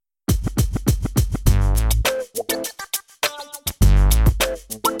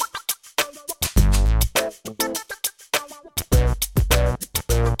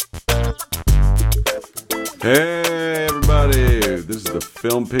Hey, everybody. This is the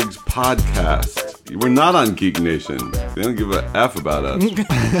Film Pigs podcast. We're not on Geek Nation. They don't give a F about us.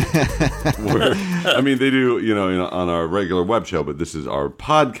 I mean, they do, on our regular web show, but this is our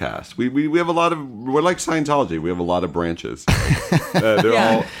podcast. We have a lot of, we're like Scientology. We have a lot of branches.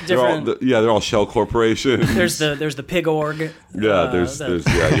 They're all shell corporations. There's the pig org. Yeah, you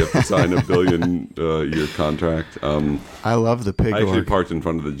have to sign a billion-year contract. I love the pig I actually org. parked in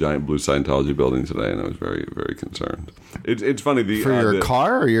front of the giant blue Scientology building today, and I was very, very concerned. It's funny. For your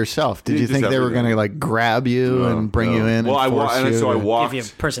car or yourself? Did you think they were going to grab you and bring you in? Well, I walked. Give you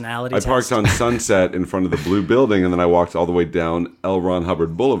a personality. I parked on Sunset in front of the blue building, and then I walked all the way down L. Ron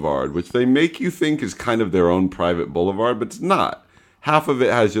Hubbard Boulevard, which they make you think is kind of their own private boulevard, but it's not. Half of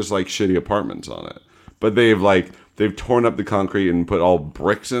it has just shitty apartments on it, but they've torn up the concrete and put all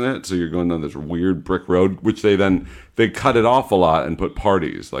bricks in it, so you're going down this weird brick road, which they cut it off a lot and put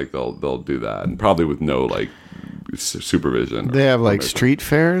parties. They'll do that, and probably with no supervision. They have street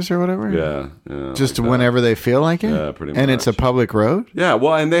fairs or whatever. Yeah, just whenever they feel like it. Yeah, pretty much. And it's a public road. Yeah,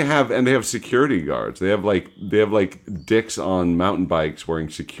 well, and they have security guards. They have dicks on mountain bikes wearing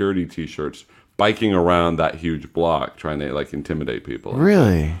security T-shirts, biking around that huge block, trying to intimidate people.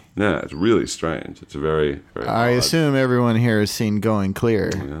 Really? Yeah, it's really strange. It's a very, very. I assume everyone here has seen Going Clear.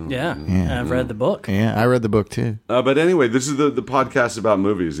 Yeah. I've read the book. Yeah, I read the book too. But anyway, this is the podcast about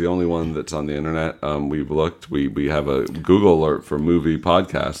movies, the only one that's on the internet. We've looked. We have a Google alert for movie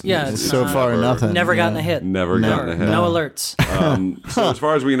podcasts. Yeah, so far nothing. Never gotten a hit. Never gotten a hit. No alerts. So as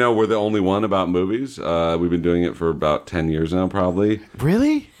far as we know, we're the only one about movies. We've been doing it for about 10 years now, probably.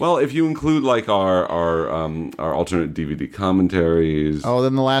 Really? Well, if you include our alternate DVD commentaries. Oh,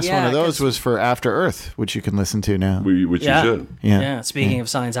 then the last one of those was for After Earth, which you can listen to now. Which you should. Yeah. Speaking of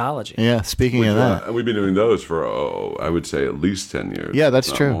Scientology. Yeah. Speaking of that, and we've been doing those for I would say at least 10 years. Yeah,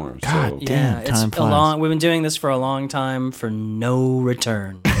 that's true. More, God damn, time flies. We've been doing this for a long time for no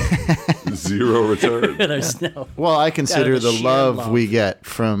return. Zero return. There's no. Well, I consider the sheer love we get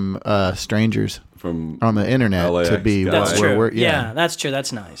from strangers from on the internet LAX to be guy. That's true. Yeah, that's true.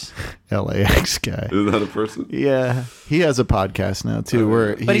 That's nice. LAX guy. Isn't that a person? Yeah, he has a podcast now too,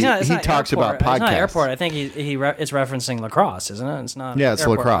 where But he not talks airport. about podcasts. It's not airport. I think it's referencing lacrosse, isn't it? It's not. Yeah, it's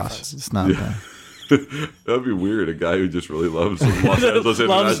airport lacrosse. reference. It's not. That'd be weird. A guy who just really loves Los Angeles Loves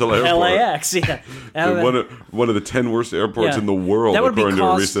International Airport. LAX, yeah. One of the 10 worst airports in the world, that would according be to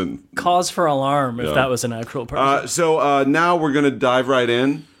a recent cause for alarm if that was an actual person. So now we're going to dive right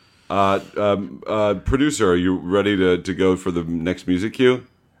in. Producer, are you ready to go for the next music cue?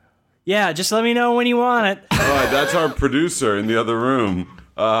 Yeah, just let me know when you want it. All right, that's our producer in the other room.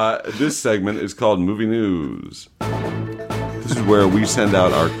 This segment is called Movie News. This is where we send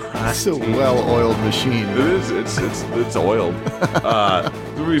out our crack It's a well-oiled machine. It is. It's oiled.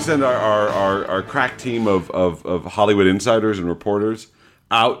 We send our crack team of Hollywood insiders and reporters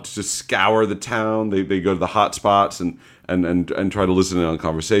out to scour the town. They go to the hot spots and try to listen in on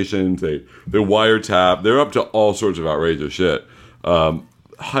conversations. They wiretap. They're up to all sorts of outrageous shit.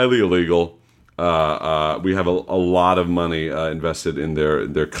 Highly illegal. We have a lot of money invested in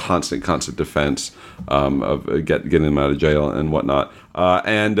their constant defense of getting them out of jail and whatnot.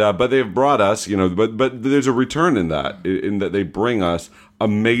 But they've brought us, but there's a return in that they bring us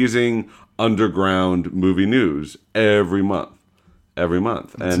amazing underground movie news every month.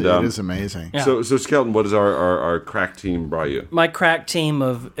 And it is amazing. Yeah. So Skelton, what does our crack team brought you? My crack team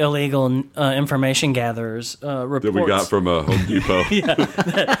of illegal information gatherers reports That we got from Home Depot.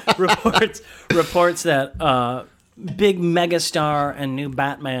 reports that big megastar and new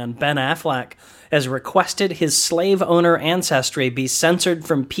Batman Ben Affleck has requested his slave owner ancestry be censored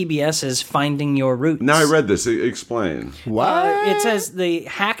from PBS's Finding Your Roots. Now I read this. Explain. What? It says the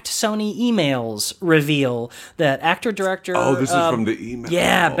hacked Sony emails reveal that actor-director... Oh, this is from the email.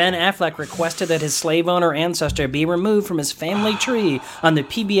 Yeah, Ben Affleck requested that his slave owner ancestor be removed from his family tree on the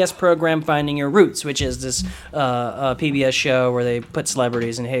PBS program Finding Your Roots, which is this PBS show where they put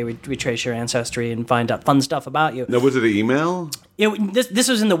celebrities and, hey, we trace your ancestry and find out fun stuff about you. Now, was it an email? This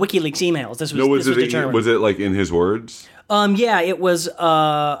was in the WikiLeaks emails. Was it like in his words? Yeah, it was. In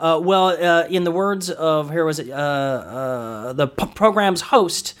the words of the program's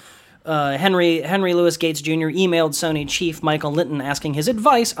host, Henry Louis Gates Jr. emailed Sony chief Michael Linton asking his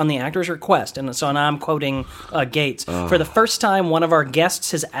advice on the actor's request. And so now I'm quoting Gates. For the first time, one of our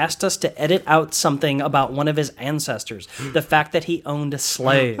guests has asked us to edit out something about one of his ancestors, the fact that he owned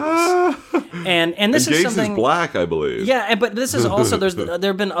slaves. And this is Gates something is black, I believe. Yeah, but this is also there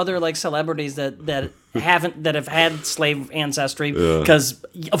have been other celebrities that have had slave ancestry because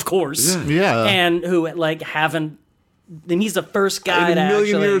of course, yeah, and who haven't he's the first guy in a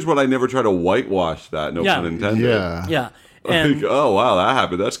million actually, years would I never try to whitewash that. No pun intended. Yeah. And, oh wow, that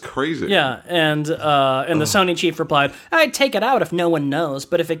happened. That's crazy. Yeah, and the Sony chief replied, "I'd take it out if no one knows,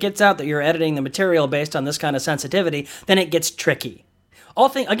 but if it gets out that you're editing the material based on this kind of sensitivity, then it gets tricky. All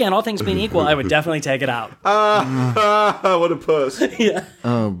things being equal, I would definitely take it out." What a puss. Yeah.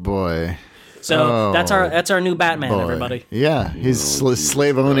 Oh boy. So that's our new Batman, everybody. Yeah, he's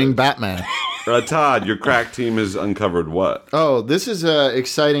slave owning Batman. Todd, your crack team has uncovered what? Oh, this is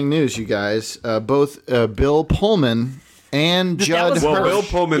exciting news, you guys. Both Bill Pullman and Judd Hirsch. Well, Bill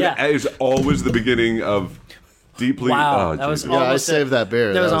Pullman is always the beginning of deeply. Wow, oh, that was I saved that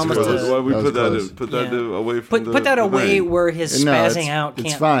beer. That was almost close. Why we put close. that away from put that away where his spazzing out can't.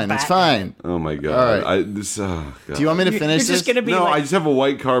 It's fine. It's fine. Oh my god! All right. God. Do you want me to finish You're just this? gonna be No, like, I just have a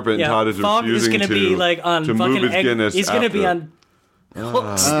white carpet, and Todd is Fogg refusing is gonna be like on to fucking move his Guinness. he's gonna be after. on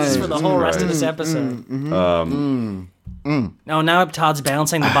hooks for the whole rest of this episode. No, now Todd's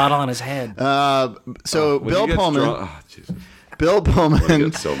bouncing the bottle on his head. So Bill Pullman. Jesus. Bill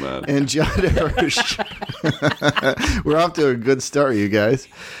Pullman So mad. and Judd Hirsch. We're off to a good start, you guys.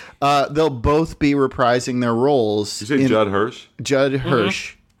 They'll both be reprising their roles. You say Judd Hirsch? Judd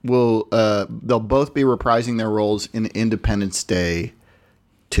Hirsch will. They'll both be reprising their roles in Independence Day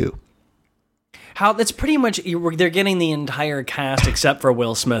 2. How that's pretty much they're getting the entire cast except for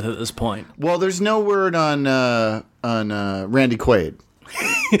Will Smith at this point. Well, there's no word on Randy Quaid.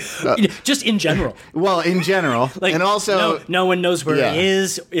 Just in general. Well, in general, Like, and also no one knows where Yeah. he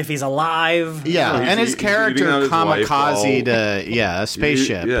is, if he's alive. yeah, he's and his eating out character his wife kamikaze while- a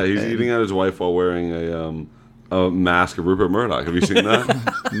spaceship. He's eating out his wife while wearing a mask of Rupert Murdoch. Have you seen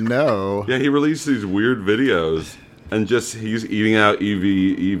that? No. Yeah, he released these weird videos, and he's eating out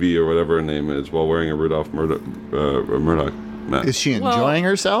Evie or whatever her name is while wearing a Rudolph Murdoch mask. Is she enjoying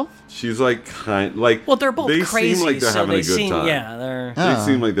herself? She's like Well, they're both they crazy, seem like they're so having they a good seem time. they're. They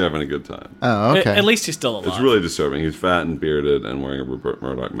seem like they're having a good time. Oh, okay. At least he's still alive. It's really disturbing. He's fat and bearded and wearing a Rupert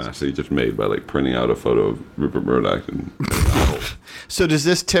Murdoch mask that he just made by like printing out a photo of Rupert Murdoch and So does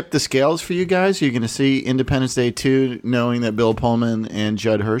this tip the scales for you guys? Are you going to see Independence Day 2 knowing that Bill Pullman and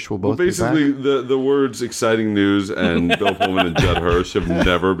Judd Hirsch will both basically be back? the words exciting news and Bill Pullman and Judd Hirsch have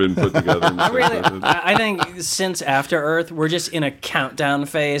never been put together in the same sentence. I think since After Earth, we're just in a countdown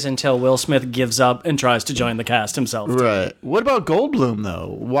phase until Will Smith gives up and tries to join the cast himself. Right. What about Goldblum,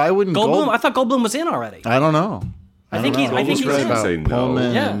 though? Why wouldn't Goldblum? I thought Goldblum was in already. I don't know. I think he's Goldblum's in. gonna say no.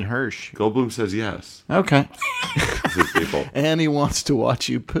 Pullman Yeah. and Hirsch. Goldblum says yes. Okay. These people. And he wants to watch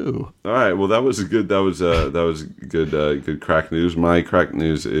you poo. All right. Well, that was good. That was good crack news. My crack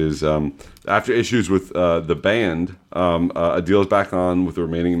news is after issues with the band, a deal is back on with the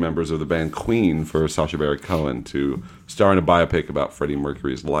remaining members of the band Queen for Sacha Baron Cohen to star in a biopic about Freddie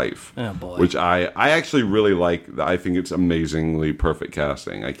Mercury's life. Oh, boy. Which I actually really like. I think it's amazingly perfect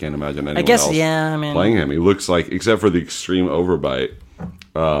casting. I can't imagine anyone else playing him. He looks like, except for the extreme overbite,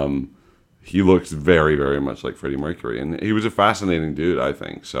 he looks very, very much like Freddie Mercury. And he was a fascinating dude, I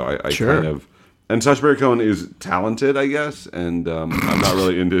think. So I Sure. kind of... And Sacha Baron Cohen is talented, I guess. And I'm not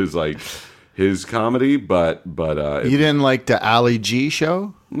really into his comedy, but You didn't like the Ali G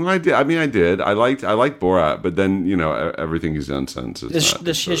show? I did. I mean, I did. I liked Borat, but then everything he's done since is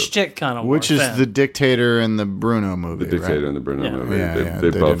His shtick kind of Which is the Dictator in the Bruno movie, the Dictator right? and the Bruno Yeah. movie. Yeah, they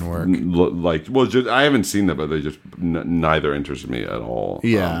they both didn't work. I haven't seen them, but they just neither interested me at all.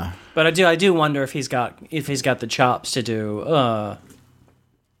 Yeah. But I do wonder if he's got the chops to do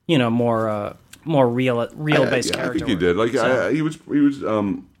more real based character. I think he work. did. Like So- he was.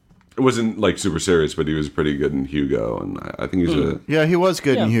 It wasn't like super serious, but he was pretty good in Hugo, and I think he's Yeah, he was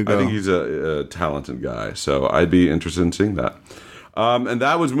good in Hugo. I think he's a talented guy, so I'd be interested in seeing that. And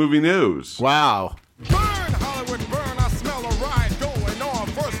that was movie news. Wow. Burn, Hollywood, burn, I smell a riot going on.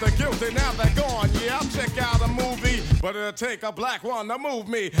 First they're guilty, now they're gone. Yeah, I'll check out a movie, but it'll take a black one to move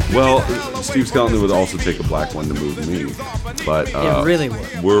me. Well, Steve Scotland would also take a black one to move me, but It really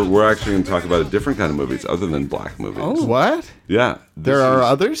would. we're actually going to talk about a different kind of movies other than black movies. Oh. What? Yeah, There are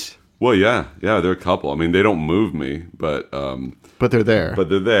others? Well, yeah, there are a couple. I mean, they don't move me, but But they're there.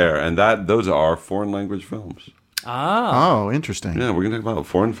 they're there, and those are foreign language films. Oh, interesting. Yeah, we're gonna talk about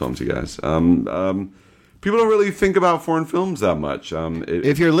foreign films, you guys. People don't really think about foreign films that much.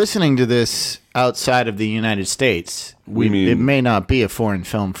 If you're listening to this outside of the United States, mean- it may not be a foreign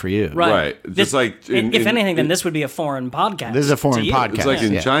film for you. Right. Just like if anything, then this would be a foreign podcast. This is a foreign to you. podcast. it's like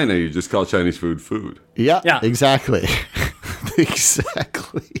in Yeah. China, you just call Chinese food. Yeah, Yeah. exactly.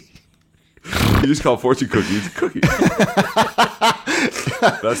 Exactly. You just call fortune cookies cookies.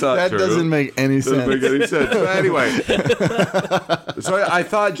 That's not That true. doesn't make any Doesn't sense. make any sense. But anyway, so I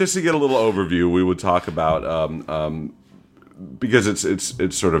thought just to get a little overview, we would talk about because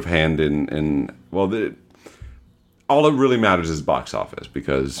it's sort of hand in all it really matters is box office,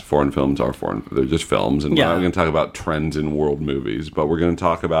 because foreign films are foreign. They're just films, and we're not going to talk about trends in world movies, but we're going to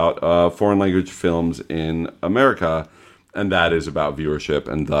talk about foreign language films in America, and that is about viewership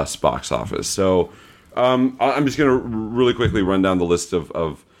and thus box office. So I'm just going to really quickly run down the list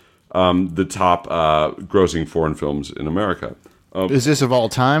of the top grossing foreign films in America. Is this of all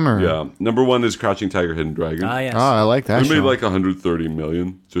time, or? Yeah, number 1 is Crouching Tiger, Hidden Dragon. Yes. Oh, I like that. They made show. like 130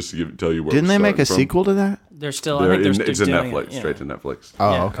 million. Just to tell you where. Didn't they make a from. sequel to that? They're still. I think they're It's a doing Netflix, it, yeah. straight to Netflix.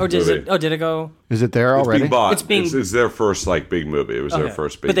 Oh, Yeah. okay. Oh, did it go? Is it there It's already? being bought. It's being- It's their first like big movie. It was their Okay.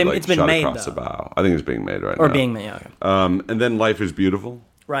 first big. But like, it's been shot made, across though. the bow. I think it's being made right Or now. being made? Okay. And then Life is Beautiful.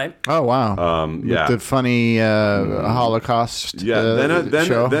 Right. Oh wow! Yeah. The funny Holocaust. Yeah.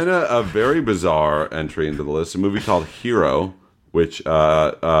 show. Then a very bizarre entry into the list. A movie called Hero, which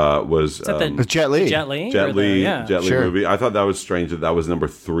was Is that the With Jet Li. Jet Li. Jet Or Li, yeah. Jet Li Sure. movie. I thought that was strange that was number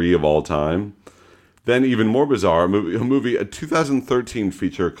 3 of all time. Then even more bizarre, a 2013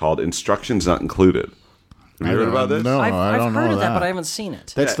 feature called Instructions Not Included. Have you heard about this? No, I've I don't heard know of that, that. but I haven't seen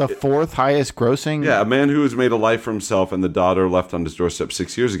it. That's the 4th highest grossing. Yeah, a man who has made a life for himself and the daughter left on his doorstep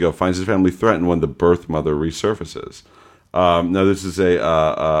 6 years ago finds his family threatened when the birth mother resurfaces. Now, this is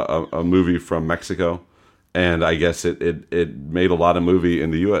a movie from Mexico, and I guess it made a lot of money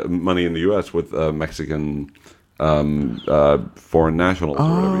in the U.S. with Mexican foreign nationals or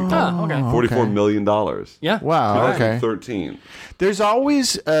whatever you call it. Oh, okay. $44 million. Yeah. Wow. Okay. 2013. There's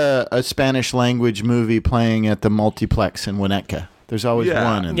always a Spanish language movie playing at the multiplex in Winnetka. There's always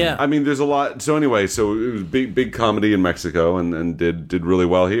one. In Yeah. I mean, there's a lot. So anyway, so it was big comedy in Mexico, and did really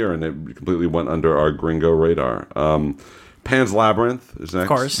well here, and it completely went under our gringo radar. Pan's Labyrinth is next. Of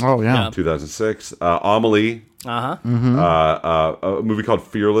course. Oh yeah. 2006. Amelie. A movie called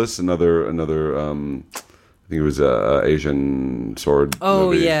Fearless. Another. I think it was a Asian sword.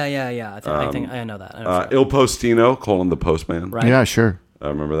 Oh movie. yeah. I think I know that. I know Il Postino, the Postman. Right. Yeah, sure. I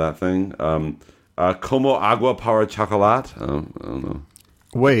remember that thing. Como agua para chocolate. I don't know.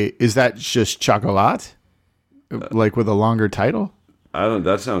 Wait, is that just chocolate? Like with a longer title?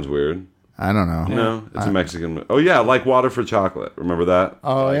 That sounds weird. I don't know. No, it's a Mexican. Oh yeah, Like Water for Chocolate. Remember that?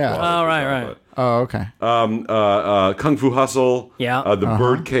 Oh, Like yeah. Water Oh, for right. Chocolate. Oh, okay. Kung Fu Hustle. Yeah. The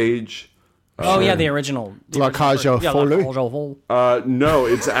Birdcage. Oh yeah, the original. La Cage aux La Folles. Cage aux Folles. No,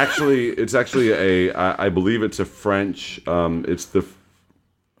 it's actually I believe it's a French.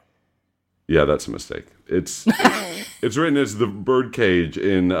 Yeah, that's a mistake. It's written as the Birdcage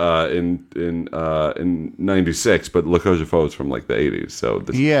in '96, but Le Cage aux Folles is from like the '80s. So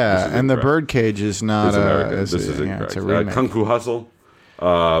this is And the incorrect. Birdcage is not It's American. This This is It's incorrect. a remake. Kung Fu Hustle,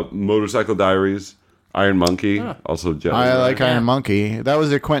 Motorcycle Diaries, Iron Monkey, also Jet Li. I like Yeah. Iron Monkey. That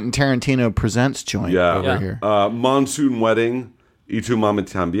was a Quentin Tarantino Presents joint over Yeah. here. Monsoon Wedding, Y tu mama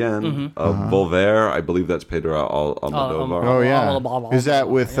tambien, Volver. I believe that's Pedro Almodovar. Oh yeah, Blah, is that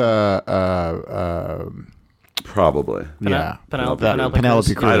with Probably. yeah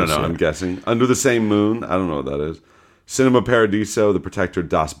Penelope Cruz. I don't know. yeah. I'm guessing. Under the Same Moon. I don't know what that is. Cinema Paradiso, The Protector,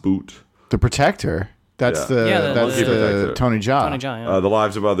 Das Boot. The Protector? That's Yeah. the Yeah, that's the the Protector. Tony Jaa. Tony Jaa, yeah. The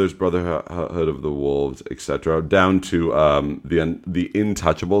Lives of Others, Brotherhood of the Wolves, etc. Down to the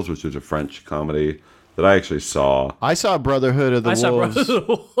Intouchables, which is a French comedy that I actually saw. I saw Brotherhood of the I saw Wolves. Brother of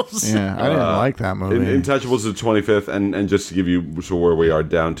the Wolves. Yeah, I didn't like that movie. Intouchables is the 25th, and just to give you where we are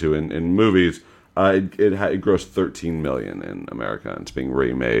down to in movies, it grossed $13 million in America, and it's being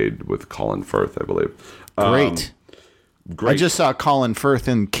remade with Colin Firth, I believe. Great. Great. I just saw Colin Firth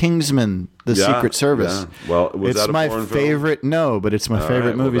in Kingsman: The Yeah, Secret Service. yeah. Well, was it's that a my foreign film? favorite. No, but it's my All favorite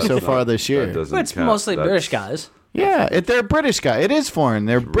right, well, movie so that's far not- this that year. doesn't But it's count. mostly That's- British guys. Yeah, they're British guy. It is foreign.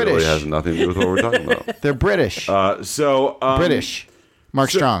 They're British. Really has nothing to do with what we're talking about. They're British. British. Mark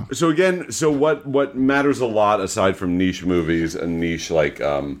Strong. So again, what matters a lot aside from niche movies and niche like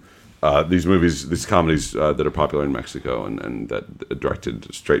these comedies that are popular in Mexico and that are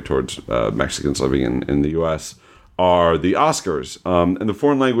directed straight towards Mexicans living in the U.S. are the Oscars. And the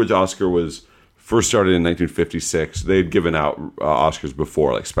foreign language Oscar was first started in 1956. They had given out Oscars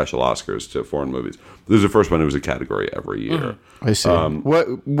before, like special Oscars to foreign movies. This was the first one. It was a category every year. I see.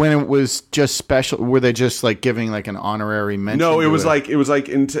 When it was just special, were they just like giving like an honorary mention? No, it to was like in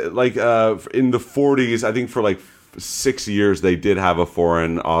the 40s. I think for like 6 years they did have a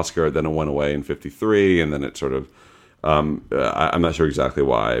foreign Oscar. Then it went away in '53, and then it sort of. I'm not sure exactly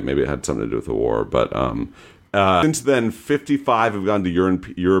why. Maybe it had something to do with the war, but since then 55 have gone to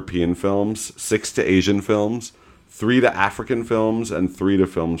European films, 6 to Asian films, 3 to African films, and 3 to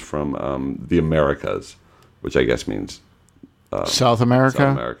films from the Americas, which I guess means South America,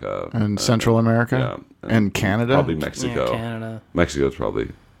 South America, and Central America, and Canada, probably Mexico. Yeah, Canada. Mexico's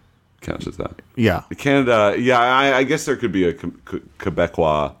probably counts as that. Yeah, Canada. Yeah, I guess there could be a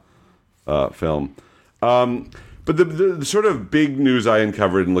Quebecois film. But the sort of big news I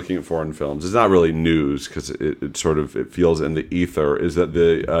uncovered in looking at foreign films is not really news because it feels in the ether, is that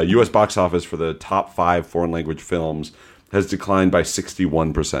the U.S. box office for the top 5 foreign language films has declined by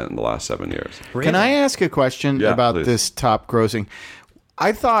 61% in the last 7 years. Really? Can I ask a question about please. this top grossing?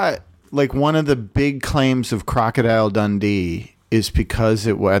 I thought like one of the big claims of Crocodile Dundee is because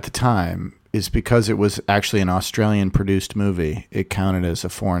it at the time because it was actually an Australian-produced movie. It counted as a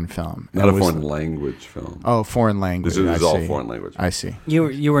foreign film. Not a foreign language film. Oh, foreign language. This is all foreign language. I see.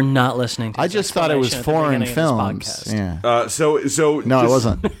 You were not listening to I this just thought it was explanation at the foreign beginning of this films. podcast. Yeah. No, it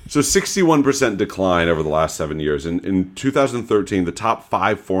wasn't. So 61% decline over the last 7 years. In 2013, the top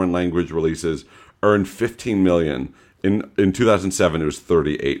 5 foreign language releases earned $15 million. In 2007, it was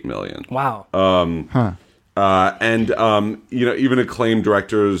 $38 million. Wow. Even acclaimed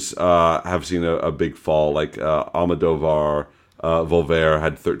directors have seen a big fall. Like Almodovar, Voltaire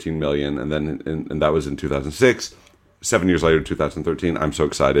had 13 million, and that was in 2006. 7 years later, 2013, I'm so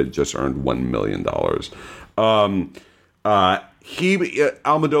excited, just earned $1 million.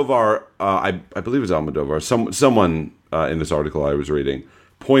 Almodovar, I believe it was Almodovar. Someone in this article I was reading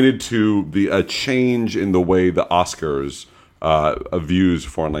pointed to a change in the way the Oscars views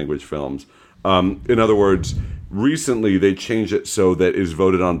foreign language films. In other words, recently they changed it so that it is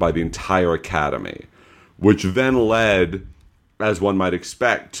voted on by the entire Academy, which then led, as one might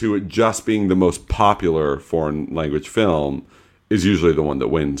expect, to it just being the most popular foreign language film is usually the one that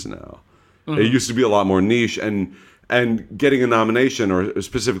wins now. Mm-hmm. It used to be a lot more niche, and getting a nomination or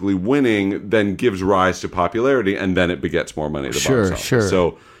specifically winning then gives rise to popularity, and then it begets more money at the box office. Sure.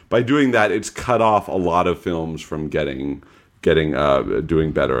 So by doing that, it's cut off a lot of films from doing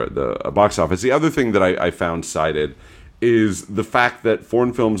better at the box office. The other thing that I found cited is the fact that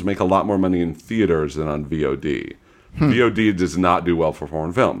foreign films make a lot more money in theaters than on VOD. VOD does not do well for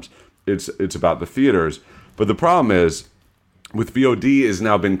foreign films. It's about the theaters, but the problem is with VOD has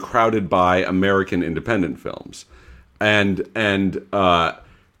now been crowded by American independent films, and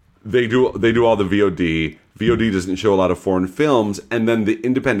they do all the VOD. VOD doesn't show a lot of foreign films, and then the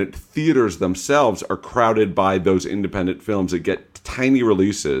independent theaters themselves are crowded by those independent films that get tiny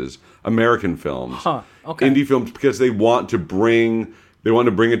releases, American films, indie films, because they want to bring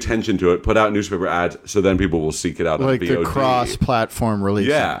attention to it, put out newspaper ads, so then people will seek it out like on VOD. the cross-platform release.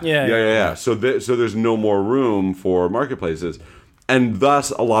 Yeah. So there's no more room for marketplaces. And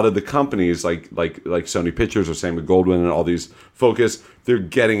thus, a lot of the companies like Sony Pictures or Samuel Goldwyn and all these Focus, they're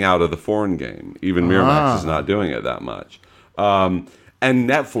getting out of the foreign game. Even Miramax is not doing it that much. And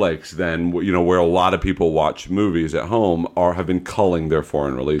Netflix, then, where a lot of people watch movies at home, have been culling their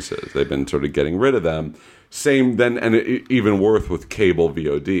foreign releases. They've been sort of getting rid of them. Same then, and even worse with cable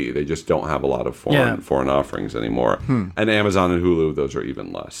VOD. They just don't have a lot of foreign offerings anymore. And Amazon and Hulu, those are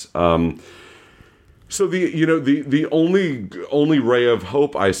even less. So the only ray of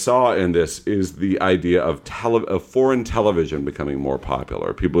hope I saw in this is the idea of foreign television becoming more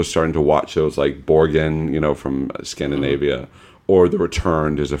popular. People are starting to watch shows like Borgen, from Scandinavia, or The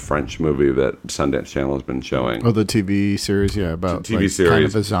Returned is a French movie that Sundance Channel has been showing. Oh, the TV series, about TV series, kind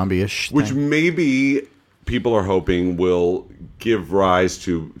of a zombie-ish thing. Which maybe people are hoping will give rise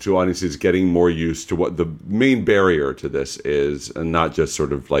to audiences getting more used to what the main barrier to this is, and not just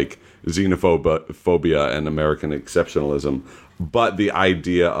sort of like xenophobia and American exceptionalism, but the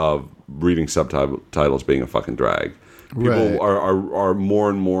idea of reading subtitles being a fucking drag. People are more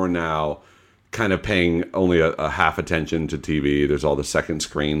and more now kind of paying only a half attention to TV. There's all the second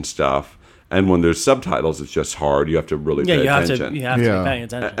screen stuff. And when there's subtitles, it's just hard. You have to really pay attention. You have to be paying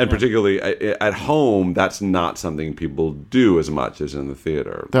attention. And particularly at home, that's not something people do as much as in the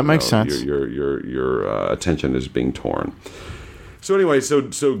theater. That makes sense. Your attention is being torn. So anyway,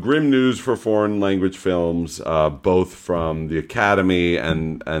 so grim news for foreign language films, both from the Academy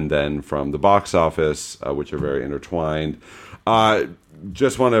and then from the box office, which are very intertwined.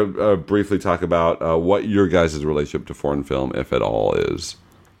 Just want to briefly talk about what your guys' relationship to foreign film, if at all, is.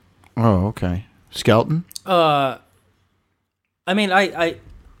 Oh, okay. Skelton? I mean, I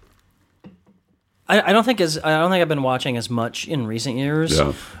don't think I've been watching as much in recent years,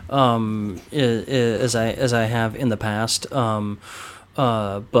 as I have in the past. But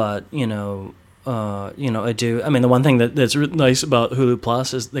I do. I mean, the one thing that's nice about Hulu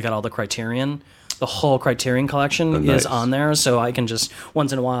Plus is they got all the Criterion the whole Criterion collection is on there, so I can just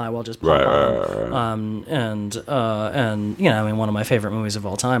once in a while I will just pop on. And you know, I mean, one of my favorite movies of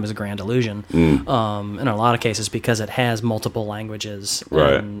all time is A Grand Illusion. In a lot of cases because it has multiple languages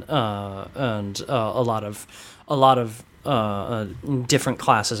and a lot of different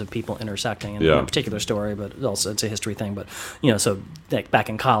classes of people intersecting in a particular story, but also it's a history thing. But you know, so like back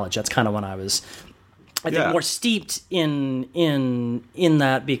in college, that's kind of when I was, I think, more steeped in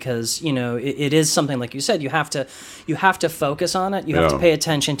that, because you know it is something, like you said, you have to focus on it. You have to pay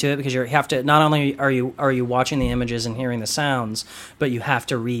attention to it, because you have to, not only are you watching the images and hearing the sounds, but you have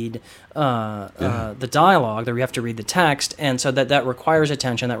to read the dialogue. That you have to read the text, and so that requires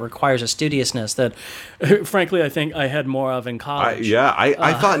attention. That requires a studiousness that, frankly, I think I had more of in college.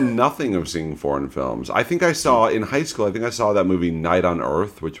 I thought nothing of seeing foreign films. I think I saw in high school. I think I saw that movie Night on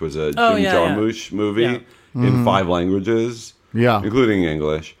Earth, which was a Jim Jarmusch movie in 5 languages, including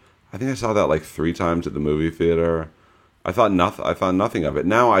English. I think I saw that like 3 times at the movie theater. I thought nothing of it.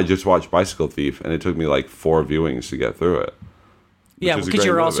 Now I just watched Bicycle Thief, and it took me like 4 viewings to get through it. Yeah, because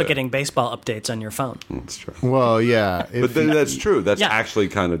you're also getting baseball updates on your phone. That's true. Well, yeah. But that's true. That's actually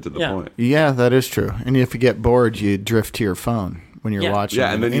kind of to the point. Yeah, that is true. And if you get bored, you drift to your phone when you're watching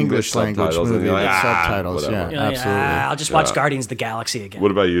and then an English language movie with subtitles. Whatever. Absolutely. I'll just watch Guardians of the Galaxy again.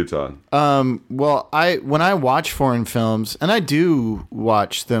 What about you, Todd? Well, when I watch foreign films, and I do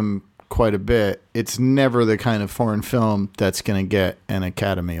watch them quite a bit, it's never the kind of foreign film that's going to get an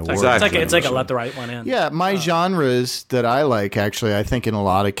Academy Award. Exactly. It's like a let the right one in. Yeah, my genres that I like, actually, I think in a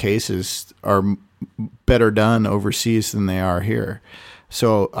lot of cases are better done overseas than they are here.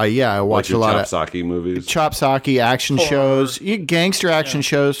 So, I watch a lot of Chopsaki movies. Chopsaki action shows, gangster action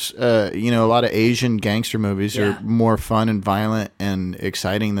shows. A lot of Asian gangster movies are more fun and violent and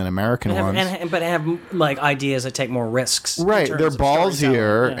exciting than American ones. But have like ideas that take more risks. Right, they're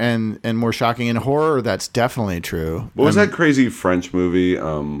ballsier and more shocking. In horror, that's definitely true. What was that crazy French movie?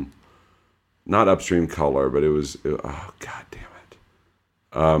 Not Upstream Color, but it was. Oh, God damn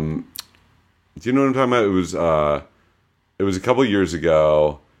it! Do you know what I'm talking about? It was a couple years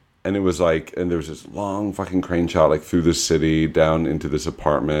ago, and it was like, and there was this long fucking crane shot like through the city down into this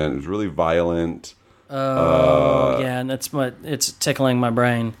apartment. It was really violent. And it's tickling my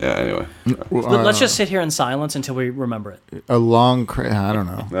brain. Yeah. Anyway, let's just sit here in silence until we remember it. A long crane. I don't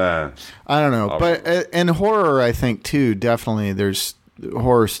know. I don't know. But in horror, I think too. Definitely, there's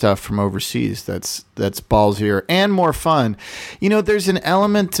horror stuff from overseas that's ballsier and more fun. You know, there's an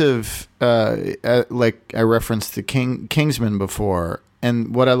element of like I referenced the Kingsman before,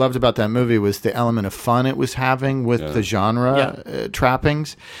 and what I loved about that movie was the element of fun it was having with the genre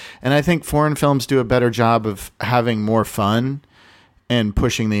trappings. And I think foreign films do a better job of having more fun and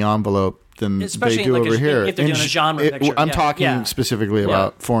pushing the envelope than especially they do like over here. If they're doing a genre picture. I'm talking specifically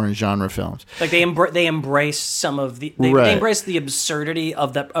about foreign genre films. Like they embrace some of the they embrace the absurdity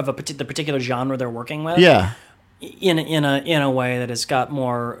of the particular genre they're working with. Yeah. In a way that has got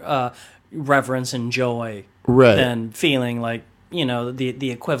more reverence and joy than feeling like, you know,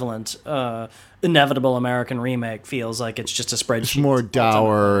 the equivalent inevitable American remake feels like it's just a spreadsheet. It's more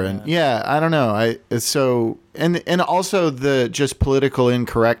dour and I don't know. And also the just political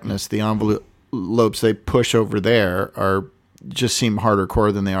incorrectness, the envelopes they push over there just seem harder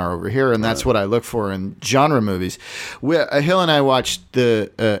core than they are over here, and that's what I look for in genre movies. Hill and I watched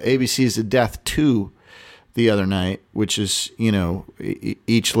the ABC's of Death 2 the other night, which is, you know,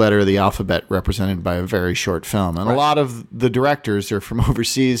 each letter of the alphabet represented by a very short film. And a lot of the directors are from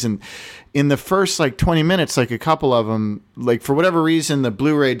overseas. And in the first, 20 minutes, a couple of them, for whatever reason, the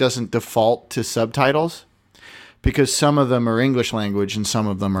Blu-ray doesn't default to subtitles because some of them are English language and some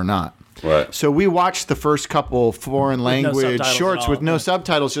of them are not. Right. So we watched the first couple foreign language shorts with no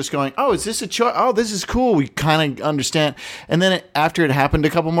subtitles, just going, oh, is this a choice? Oh, this is cool. We kind of understand. And then after it happened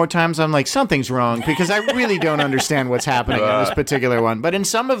a couple more times, I'm like, something's wrong because I really don't understand what's happening in this particular one. But in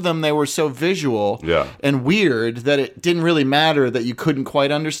some of them, they were so visual and weird that it didn't really matter that you couldn't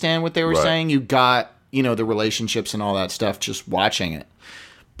quite understand what they were saying. You got, the relationships and all that stuff just watching it.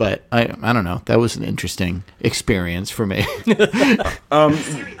 But I don't know. That was an interesting experience for me.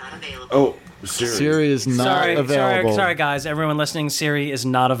 Siri is not available. Sorry, guys. Everyone listening, Siri is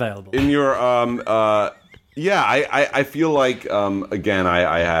not available. In your I feel like again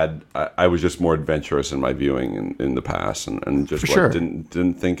I was just more adventurous in my viewing in the past and just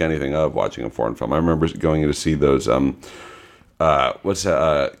didn't think anything of watching a foreign film. I remember going to see those what's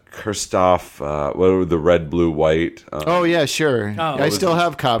that? Christoph, what were the red, blue, white? Oh yeah, sure. I still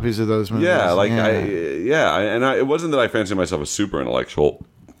have copies of those movies. Yeah, it wasn't that I fancied myself a super intellectual.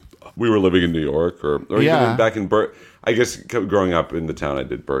 We were living in New York, or even back in I guess growing up in the town I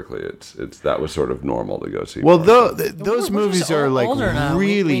did, Berkeley, it's that was sort of normal to go see. Well, foreign films. those We're movies just are like older now.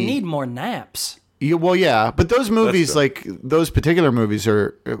 really. We need more naps. Yeah, well, yeah, but those movies, true. like those particular movies,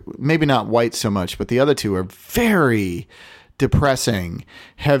 are maybe not white so much, but the other two are very depressing,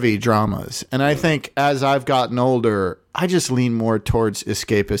 heavy dramas. And I think as I've gotten older, I just lean more towards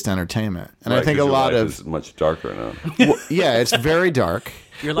escapist entertainment. And I Right, think a 'cause your lot life of is much darker now. well, yeah, it's very dark.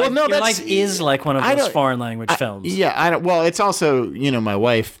 Your life, your life is like one of I those don't- foreign language films. Yeah, I don't. Well, it's also my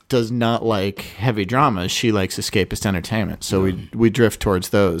wife does not like heavy dramas. She likes escapist entertainment, so we drift towards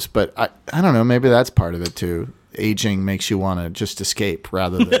those. But I don't know. Maybe that's part of it too. Aging makes you want to just escape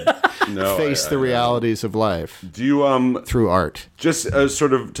rather than No, face the realities of life Do you through art. just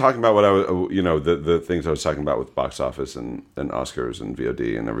sort of talking about what I was, the things I was talking about with box office and Oscars and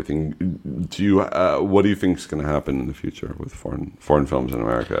VOD and everything. Do you what do you think is going to happen in the future with foreign films in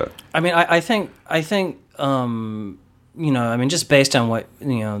America? I mean, I think, just based on what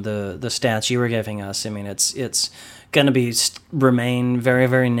the stats you were giving us, I mean, it's going to remain very,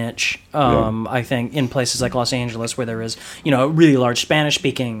 very niche. I think in places like Los Angeles, where there is a really large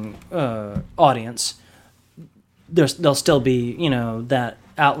Spanish-speaking audience, there'll still be that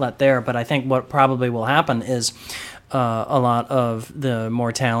outlet there. But I think what probably will happen is a lot of the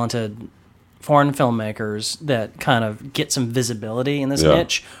more talented foreign filmmakers that kind of get some visibility in this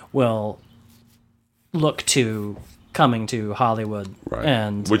niche will look to coming to Hollywood, Right.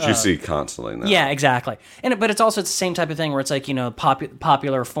 and Which you see constantly now. yeah, exactly. But it's also the same type of thing where it's like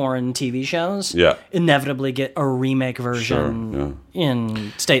popular foreign TV shows inevitably get a remake version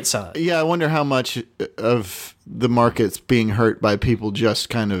in stateside. Yeah, I wonder how much of the market's being hurt by people just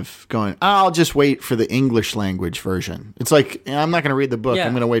kind of going, I'll just wait for the English language version. It's like, I'm not going to read the book. Yeah.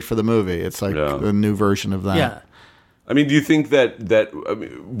 I'm going to wait for the movie. It's like a new version of that. Yeah. I mean, do you think that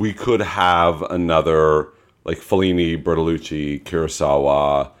we could have another like Fellini, Bertolucci,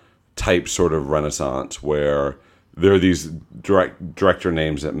 Kurosawa type sort of renaissance where there are these director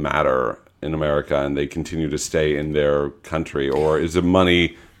names that matter in America and they continue to stay in their country, or is the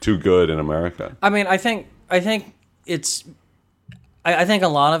money too good in America? I mean, I think it's. I think a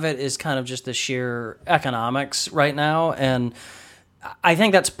lot of it is kind of just the sheer economics right now, and I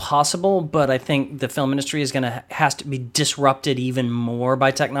think that's possible. But I think the film industry has to be disrupted even more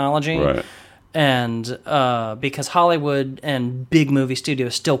by technology, Right. And because Hollywood and big movie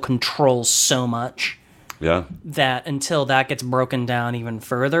studios still control so much. Yeah. That until that gets broken down even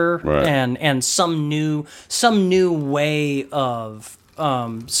further, Right. and some new way of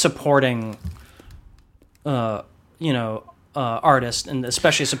supporting, artists, and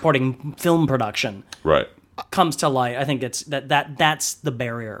especially supporting film production, Right. comes to light. I think that's the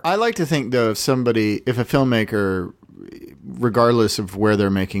barrier. I like to think, though, if a filmmaker, regardless of where they're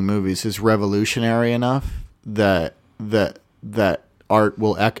making movies, is revolutionary enough that art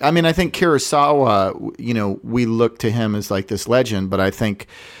will. I mean, I think Kurosawa, we look to him as like this legend, but I think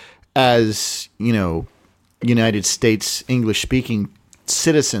as United States English-speaking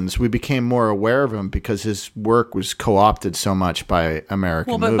citizens, we became more aware of him because his work was co-opted so much by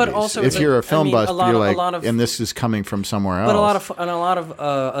American movies. But also, if you're a film buff, you're like, of, and this is coming from somewhere else. But a lot of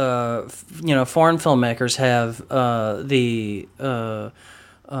foreign filmmakers have the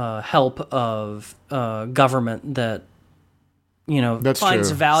help of government that That's finds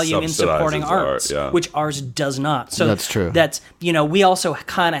true. value in supporting Subsidizes arts, art, which ours does not. So That's true. That's we also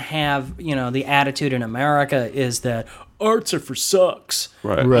kind of have the attitude in America is that arts are for sucks.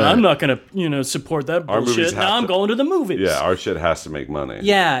 Right. And Right. I'm not gonna support that Our movies bullshit. have Now I'm to- going to the movies. Yeah, our shit has to make money.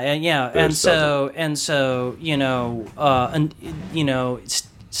 Yeah, and Theirs so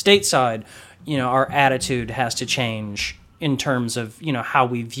stateside, our attitude has to change in terms of how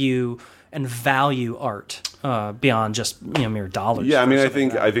we view and value art beyond just mere dollars. Yeah, I mean, or I something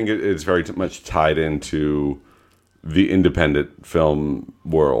think like that. it's very much tied into the independent film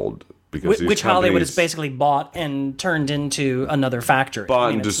world because these Which Hollywood companies is basically bought and turned into another factory. bought I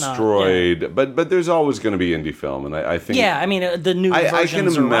mean, and it's not- destroyed. But there's always going to be indie film, and I think Yeah, I mean the new I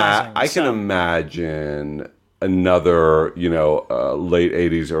versions are rising. I can imagine another late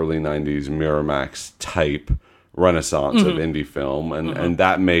 '80s, early '90s Miramax type renaissance of indie film, and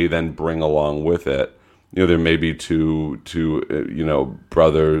that may then bring along with it. There may be two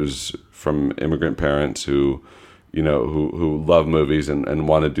brothers from immigrant parents who love movies and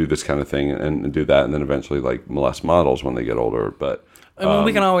want to do this kind of thing and do that, and then eventually like molest models when they get older. But I mean,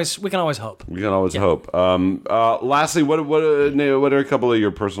 we can always hope. we can always hope. Lastly, what are a couple of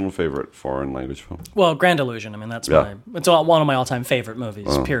your personal favorite foreign language films? Well, Grand Illusion. I mean, it's one of my all-time favorite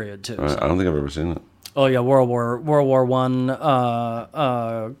movies. Period. Too. I don't think I've ever seen it. Oh yeah, World War One,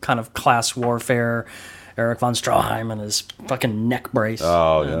 kind of class warfare, Eric von Stroheim and his fucking neck brace.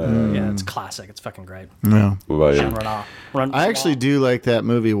 Oh, yeah. Yeah, it's classic. It's fucking great. No. What about Jean you? Reno. I actually do like that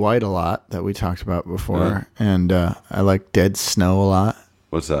movie White a lot that we talked about before, and I like Dead Snow a lot.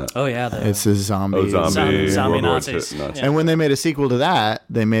 What's that? Oh yeah, It's a zombie. Zombie World War Nazis. II Yeah. And when they made a sequel to that,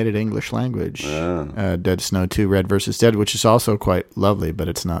 they made it English language. Dead Snow 2, Red versus Dead, which is also quite lovely, but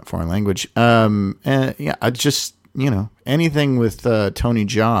it's not foreign language. And yeah, I just, anything with Tony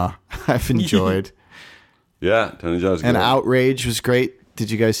Jaa, I've enjoyed. Yeah, Tony Jaa's good. And Outrage was great.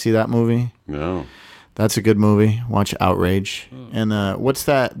 Did you guys see that movie? No. That's a good movie. Watch Outrage. And what's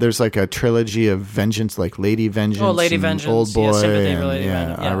that? There's like a trilogy of Vengeance, like Lady Vengeance. Oh, Lady and Vengeance. Old Boy. Yeah, Sympathy for and, Lady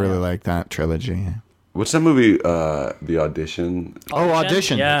Vengeance. I Yeah, really yeah. like that trilogy. What's that movie? The Audition. Oh,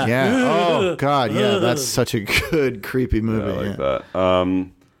 Audition. Yeah. Oh, God. Yeah, that's such a good, creepy movie. I like that.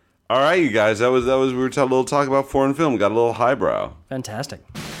 All right, you guys. That was. We were a little talk about foreign film. Got a little highbrow. Fantastic.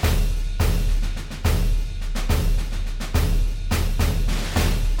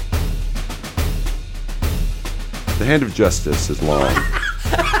 The hand of justice is long.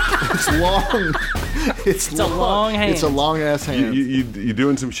 It's long. It's a long hand. It's a long ass hand. you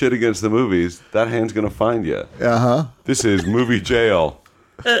doing some shit against the movies? That hand's gonna find you. This is movie jail.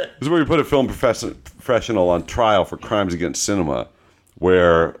 This is where you put a film professional on trial for crimes against cinema,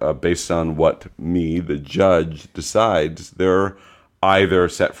 where based on what the judge, decides, they're either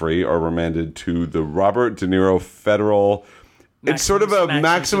set free or remanded to the Robert De Niro Federal. It's sort of a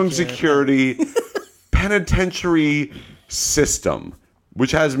maximum security penitentiary system,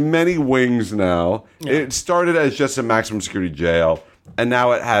 which has many wings now. Yeah. It started as just a maximum security jail, and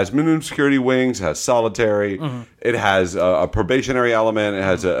now it has minimum security wings, it has solitary, it has a probationary element, it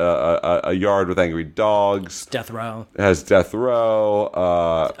has a yard with angry dogs. Death row. It has death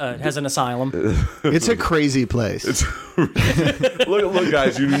row. It has an asylum. It's a crazy place. Look,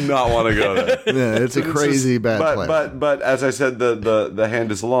 guys, you do not want to go there. Yeah, it's a crazy bad place. But as I said, the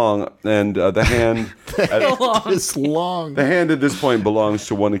hand is long, and the hand is long. The hand at this point belongs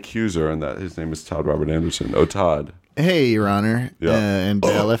to one accuser, and that his name is Todd Robert Anderson. Oh, Todd. Hey, Your Honor, and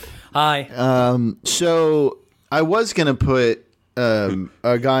bailiff. Hi. So I was gonna put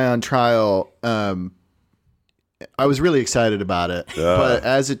a guy on trial. I was really excited about it, but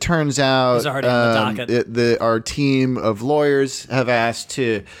as it turns out, He's already on the docket. Our team of lawyers have asked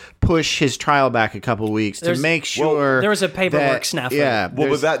to push his trial back a couple weeks to make sure. There was a paperwork snafu. Yeah, well,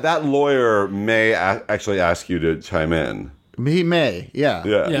 but that lawyer may actually ask you to chime in. He may, yeah,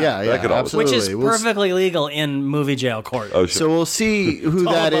 That could always- Which absolutely. is perfectly legal in movie jail court. Oh, sure. So we'll see who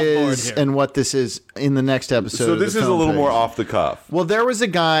all that above board is here. and what this is in the next episode. So of the this is a Film little Page. more off the cuff. Well, there was a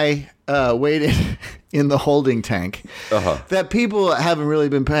guy waiting in the holding tank that people haven't really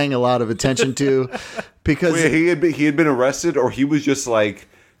been paying a lot of attention to because Wait, he had been arrested, or he was just like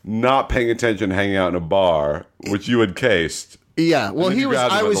not paying attention, hanging out in a bar, which you had cased. yeah, well, then you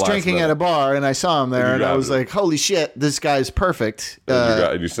grabbed him I at was the last drinking minute. at a bar and I saw him there and I grabbed was him. like, holy shit, this guy's perfect.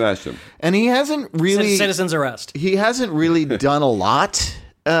 And you snatched him. And he hasn't really Citizen's arrest. he hasn't really done a lot.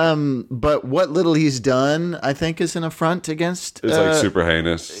 But what little he's done, I think, is an affront against. It's like super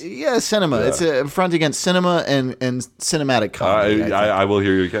heinous. Yeah, cinema. Yeah. It's an affront against cinema and cinematic comedy. I will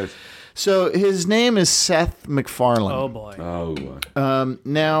hear your case. So his name is Seth MacFarlane. Oh boy. Oh, boy.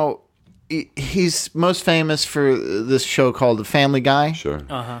 Now, he's most famous for this show called The Family Guy. Sure.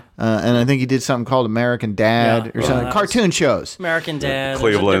 And I think he did something called American Dad or something. Cartoon shows. American Dad.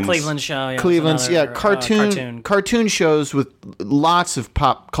 Cleveland's. The Cleveland show. Yeah, Cleveland's, another, cartoon shows with lots of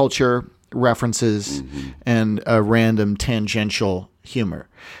pop culture references and random tangential humor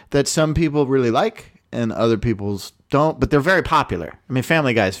that some people really like and other people's don't, but they're very popular. I mean,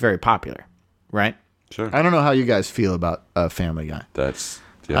 Family Guy is very popular, right? Sure. I don't know how you guys feel about Family Guy. That's...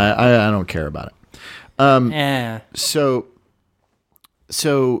 I don't care about it. Yeah. So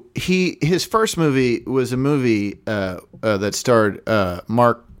his first movie was a movie that starred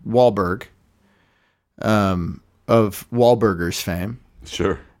Mark Wahlberg of Wahlburgers fame.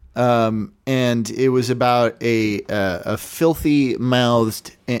 Sure. And it was about a filthy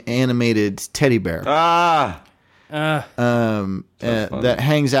mouthed animated teddy bear that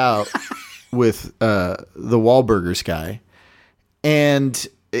hangs out with the Wahlburgers guy, and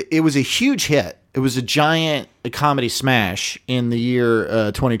it was a huge hit. It was a giant comedy smash in the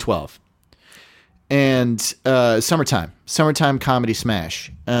year 2012, and summertime comedy smash.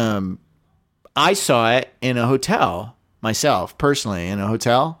 I saw it in a hotel myself, personally, in a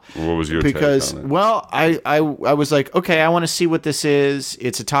hotel. What was your because, take on it? Well, I was like, okay, I want to see what this is.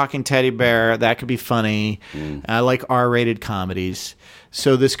 It's a talking teddy bear. That could be funny. I like R-rated comedies,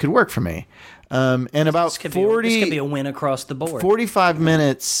 so this could work for me. And about This could 40, be a win across the board. 45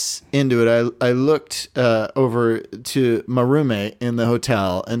 minutes into it, I looked over to my roommate in the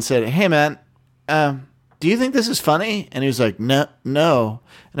hotel and said, "Hey, man, do you think this is funny?" And he was like, No.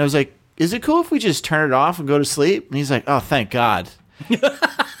 And I was like, "Is it cool if we just turn it off and go to sleep?" And he's like, "Oh, thank God."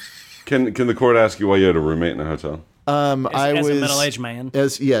 Can the court ask you why you had a roommate in a hotel? I as was a middle-aged man.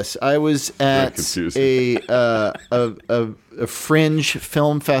 I was at confusing. a fringe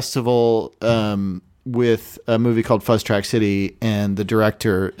film festival with a movie called Fuzz Track City, and the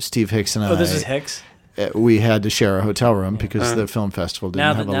director Steve Hicks and I. Oh, this is Hicks. We had to share a hotel room because the film festival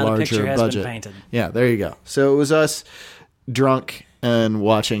didn't have a now the larger picture has budget. been painted. Yeah, there you go. So it was us drunk and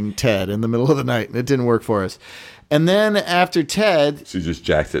watching Ted in the middle of the night, and it didn't work for us. And then after Ted, So you just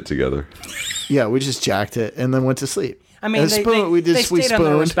jacked it together. yeah, we just jacked it and then went to sleep. I mean, And they we stayed on their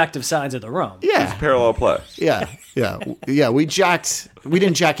spooned. respective sides of the room. Yeah, Parallel play. yeah. We jacked. We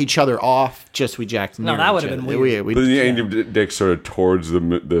didn't jack each other off. Just we jacked. No, near that would each have been other. weird. We But then you aimed your dick sort of towards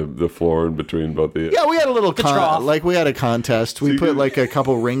the floor in between both the. yeah, we had a little trough. we had a contest. We you put did- like a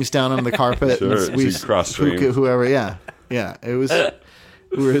couple rings down on the carpet. Sure, and so we you cross-streamed. whoever. Yeah. It was.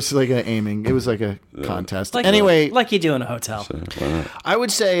 We were just like aiming. It was like a contest. Like, Anyway, like you do in a hotel. Why not? I would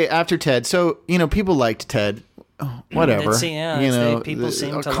say after Ted. So people liked Ted. Whatever. People seem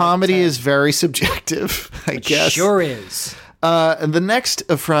to like comedy Ted. is very subjective. I guess. Sure is. And the next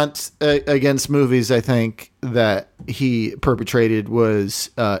affront against movies, I think, that he perpetrated was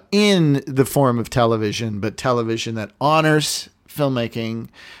in the form of television, but television that honors filmmaking.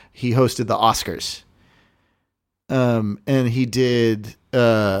 He hosted the Oscars. And he did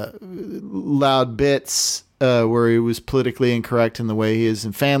loud bits where he was politically incorrect in the way he is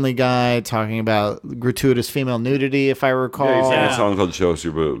in Family Guy, talking about gratuitous female nudity, if I recall. Yeah, he sang a song called "Show Us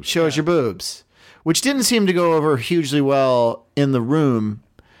Your Boobs." Show us your boobs, which didn't seem to go over hugely well in the room.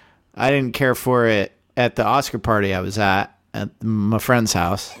 I didn't care for it at the Oscar party I was at my friend's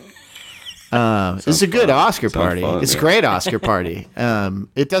house. It's a good Oscar party. fun, It's a yeah. great Oscar party.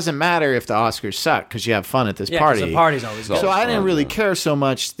 It doesn't matter if the Oscars suck because you have fun at this Yeah, 'cause party. the party's always good. So I didn't fun, really yeah. care so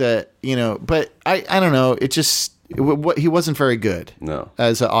much that, but I don't know. It just, he wasn't very good No.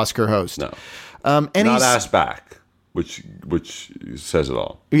 as an Oscar host. No. And Not he's, asked back, which says it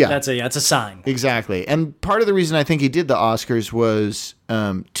all. yeah. That's a sign. Exactly. And part of the reason I think he did the Oscars was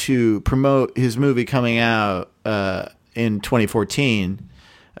to promote his movie coming out in 2014,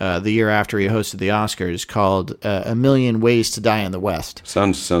 the year after he hosted the Oscars, called A Million Ways to Die in the West.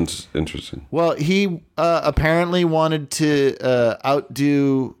 Sounds interesting. Well, he apparently wanted to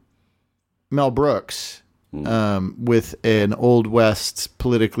outdo Mel Brooks with an Old West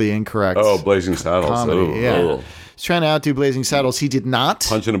politically incorrect Oh, Blazing Saddles. comedy. Oh, Yeah. oh. He's trying to outdo Blazing Saddles. He did not.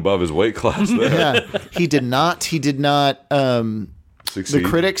 Punching above his weight class there. Yeah, he did not. He did not. The Succeed.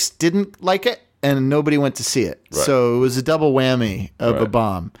 critics didn't like it, and nobody went to see it. Right. So it was a double whammy of a Right.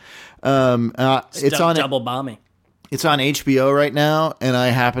 bomb. It's on double bombing. It's on HBO right now, and I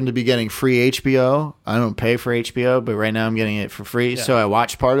happen to be getting free HBO. I don't pay for HBO, but right now I'm getting it for free. So I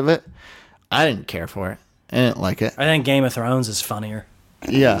watched part of it. I didn't care for it. I didn't like it. I think Game of Thrones is funnier.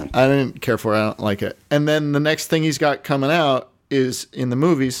 Yeah, I didn't care for it. I don't like it. And then the next thing he's got coming out is in the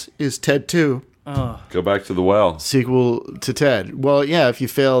movies is Ted 2. Go back to the well. Sequel to Ted. Well, yeah, if you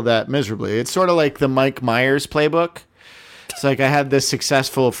fail that miserably. It's sort of like the Mike Myers playbook. It's like I had this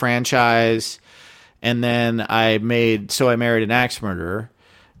successful franchise, and then I married an axe murderer,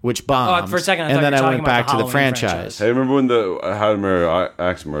 which bombed. Oh, for a second, I and thought then you were I talking went about back the to the Halloween franchise. franchise. Hey, remember when the How to Marry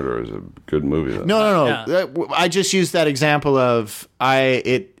Axe Murderer is a good movie? Though? No. Yeah. I just used that example of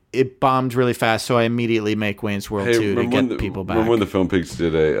it bombed really fast, so I immediately make Wayne's World 2 to get people back. Remember when the Film Pigs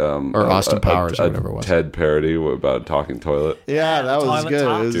did a Or Austin Powers or whatever it was. TED parody about a talking toilet? Yeah, that was Toilet good.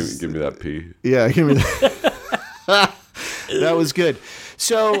 Talk. It was- Give me that pee. Yeah, give me that. That was good.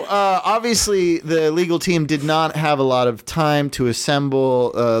 So obviously, the legal team did not have a lot of time to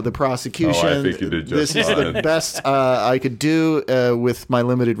assemble the prosecution. Oh, I think you did just This is the fine. best I could do with my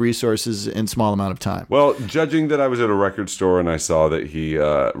limited resources in small amount of time. Well, judging that I was at a record store and I saw that he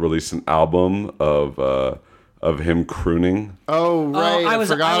released an album of him crooning. Oh right, I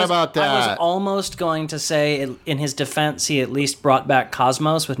forgot about that. I was almost going to say, in his defense, he at least brought back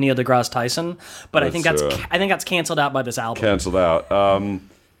Cosmos with Neil deGrasse Tyson, but I think that's canceled out by this album. Canceled out.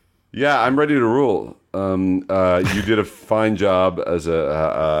 Yeah, I'm ready to rule. You did a fine job as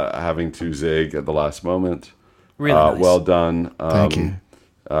having to zig at the last moment. Really nice. Well done. Thank you.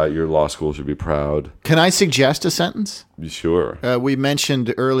 Your law school should be proud. Can I suggest a sentence? Sure. We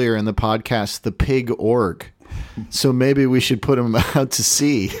mentioned earlier in the podcast the pig org. So maybe we should put him out to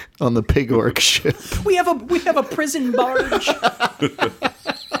sea on the pig org ship. We have a prison barge.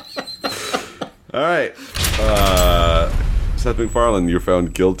 All right. Seth MacFarlane, you're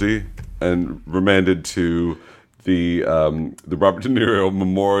found guilty and remanded to the Robert De Niro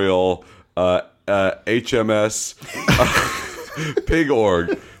Memorial HMS Pig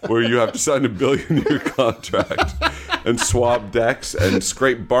Org, where you have to sign a billion-year contract and swab decks and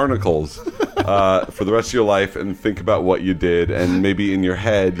scrape barnacles for the rest of your life and think about what you did. And maybe in your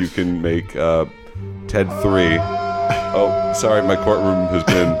head you can make Ted 3. Oh, sorry, my courtroom has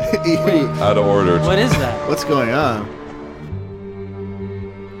been out of order. What is that? What's going on?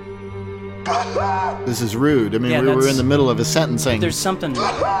 This is rude. I mean, Yeah, we were that's- in the middle of a sentencing. There's something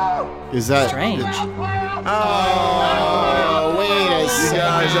Is that strange. Oh, wait a You second.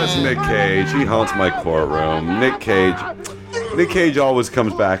 guys, that's Nick Cage. He haunts my courtroom. Nick Cage always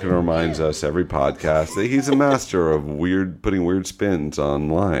comes back and reminds us every podcast that he's a master of putting weird spins on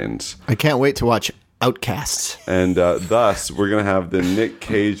lines. I can't wait to watch Outcasts. And thus, we're going to have the Nick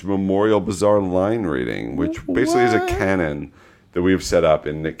Cage Memorial Bizarre Line Reading, which basically is a canon that we've set up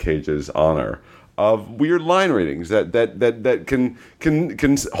in Nick Cage's honor of weird line readings that can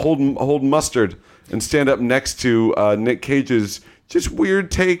hold mustard and stand up next to Nick Cage's just weird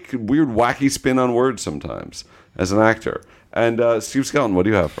wacky spin on words sometimes as an actor. And Steve Skelton, what do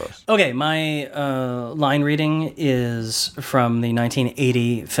you have for us? Okay, my line reading is from the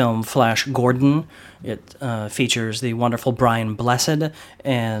 1980 film Flash Gordon. It features the wonderful Brian Blessed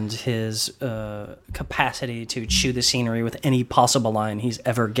and his capacity to chew the scenery with any possible line he's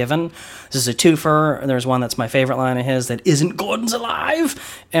ever given. This is a twofer. There's one that's my favorite line of his that isn't Gordon's alive,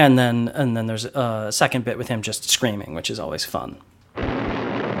 and then there's a second bit with him just screaming, which is always fun.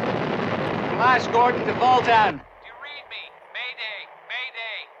 Flash Gordon to Voltan.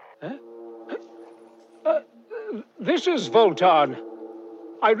 This is Voltan.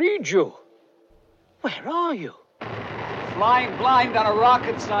 I read you. Where are you? Flying blind on a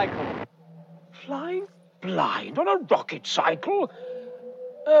rocket cycle. Flying blind on a rocket cycle?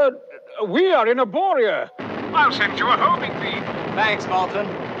 We are in Aboria. I'll send you a homing beam. Thanks, Voltan.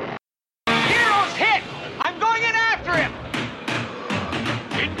 Hero's hit! I'm going in after him!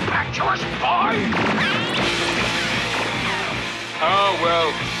 Impetuous boy! Oh,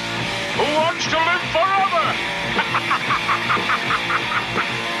 well. Who wants to live forever?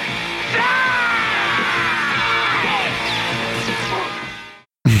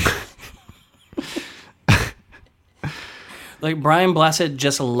 Like, Brian Blessed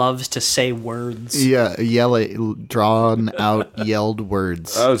just loves to say words. Yeah, drawn out, yelled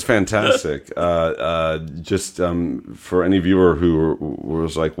words. That was fantastic. Just for any viewer who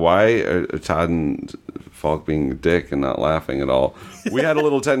was like, why are Todd and Falk being a dick and not laughing at all? We had a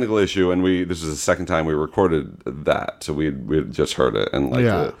little technical issue, and this is the second time we recorded that, so we had just heard it, and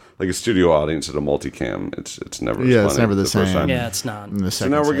like a studio audience at a multicam, it's never as funny it's never the first same. time. Yeah, it's not. So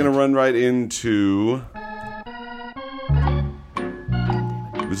now we're going to run right into...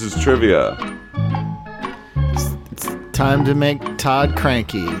 This is trivia. It's time to make Todd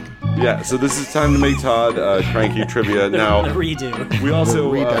cranky. Yeah, so this is time to make Todd cranky trivia. Now, The redo. we also,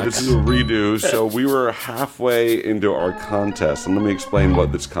 Redux. this is a redo, so we were halfway into our contest, and let me explain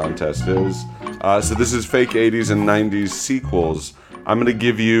what this contest is. So this is fake 80s and 90s sequels. I'm going to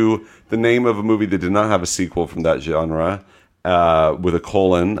give you the name of a movie that did not have a sequel from that genre, with a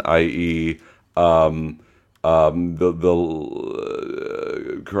colon, i.e.,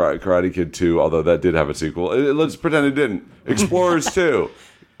 Karate Kid 2, although that did have a sequel. Let's pretend it didn't. Explorers 2,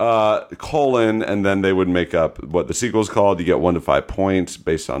 colon, and then they would make up what the sequel's called. You get 1 to 5 points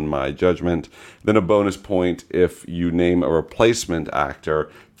based on my judgment. Then a bonus point if you name a replacement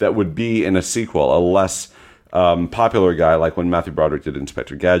actor that would be in a sequel, a less popular guy, like when Matthew Broderick did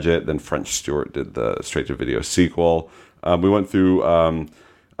Inspector Gadget, then French Stewart did the straight-to-video sequel. We went through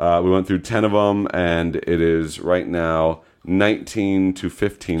 10 of them, and it is right now 19 to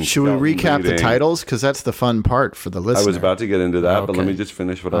 15. Should we recap the titles? Because that's the fun part for the listener. I was about to get into that, but let Okay. me just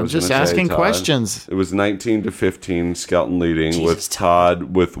finish what I I'm was going to just say. asking Todd. questions. It was 19 to 15, Skelton leading, Jesus, with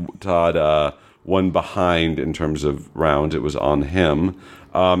Todd one behind in terms of rounds. It was on him.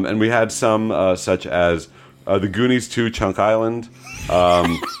 And we had some such as The Goonies 2, Chunk Island,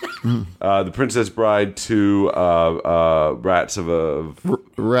 The Princess Bride 2,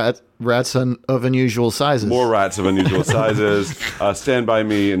 Rats of unusual sizes. More Rats of Unusual Sizes, Stand By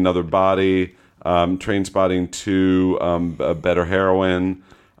Me, Another Body, Train Spotting 2, Better Heroin,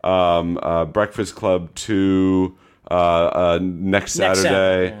 Breakfast Club 2, Next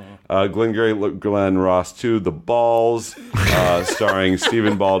Saturday, Glengarry Glen Ross 2, The Balls, starring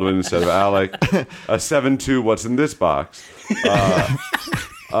Stephen Baldwin instead of Alec, 7-2, What's in This Box,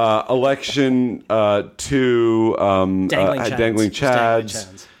 Election 2, Dangling Dangling Chads.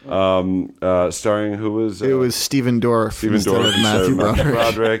 Chads. Starring who was It was Stephen Dorff. Stephen instead Dorff of instead Matthew of Matthew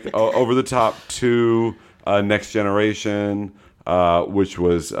Broderick. Broderick. Over the Top 2, Next Generation, which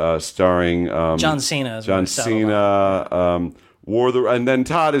was starring John Cena. Is John what it's titled. Cena. And then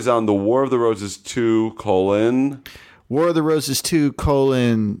Todd is on the War of the Roses 2, War of the Roses 2,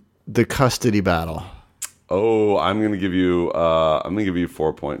 the custody battle. Oh, I'm gonna give you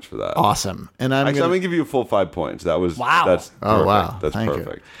 4 points for that. Awesome. And I'm gonna give you a full 5 points. That was Wow. That's perfect. Oh, wow. That's Thank you.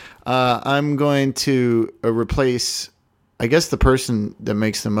 perfect. I'm going to replace, I guess the person that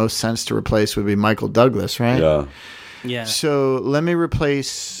makes the most sense to replace would be Michael Douglas, right? Yeah. Yeah. So let me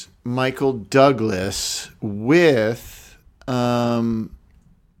replace Michael Douglas with Colin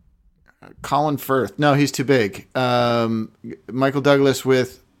Firth. No, he's too big. Michael Douglas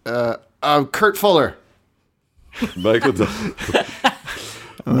with Kurt Fuller. Michael Douglas.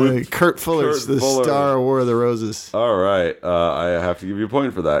 Kurt Fuller's the Fuller. star of War of the Roses. All right. I have to give you a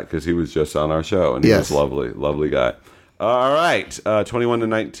point for that because he was just on our show and he was lovely, lovely guy. All right. 21 to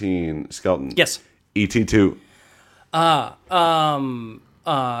 19. Skelton. Yes. E.T. 2. Well,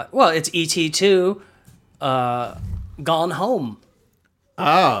 it's ET2, Gone Home.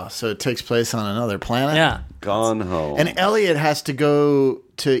 Oh, so it takes place on another planet? Yeah. Gone Home. And Elliot has to go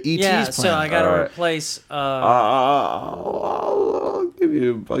to E.T.'s Yeah, planet. so I got to All right. replace. I'll give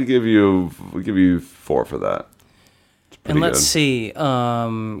you 4 for that. It's pretty And let's good. see.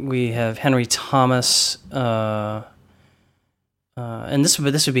 We have Henry Thomas, and this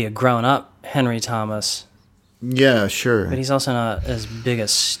would be a grown-up Henry Thomas, Yeah, sure. but he's also not as big a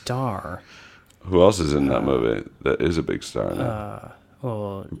star. Who else is in that movie that is a big star now?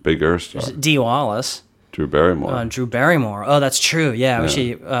 Well, Bigger star. Dee Wallace, Drew Barrymore. Drew Barrymore. Oh, that's true. Yeah, we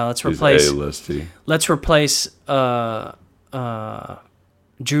should let's He's replace. A-listy. Let's replace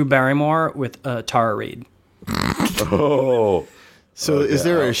Drew Barrymore with Tara Reid. Oh. So is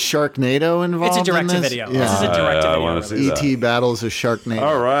there a Sharknado involved? It's a in this? direct-to-video. Yeah. This is a direct-to-video. I wanna see release. that. E.T. battles a Sharknado.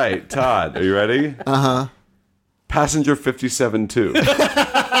 All right, Todd, are you ready? Uh-huh. Passenger 57-2.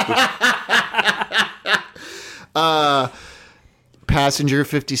 Passenger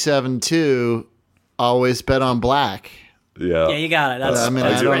 57-2, always bet on black. Yeah. Yeah, you got it. That's, I mean,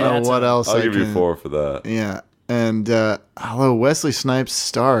 that's I don't great. know That's what else I'll I give you can- 4 for that. Yeah. And although Wesley Snipes'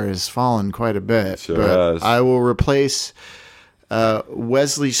 star has fallen quite a bit, Sure but has. I will replace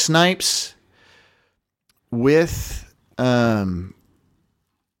Wesley Snipes with. Can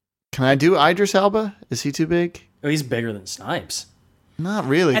I do Idris Elba? Is he too big? Oh, he's bigger than Snipes. Not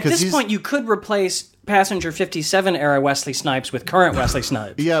really. At 'cause this he's- point, you could replace Passenger 57 era Wesley Snipes with current Wesley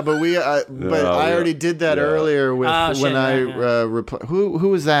Snipes. Yeah, but I already did that earlier with Oh, when shit, I yeah. who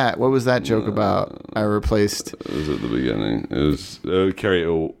was that? What was that joke about? I replaced. It was at the beginning. It was Carrie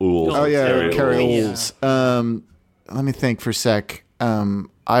Ools. Oh yeah, Carrie Ools. Oles. Let me think for a sec.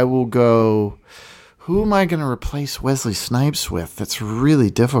 I will go. Who am I going to replace Wesley Snipes with? That's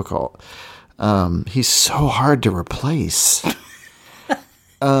really difficult. He's so hard to replace.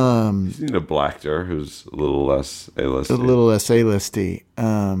 You need a black actor who's a little less A-list. A little less A-listy.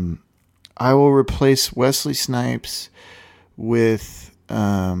 I will replace Wesley Snipes with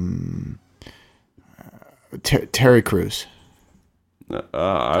Terry Crews.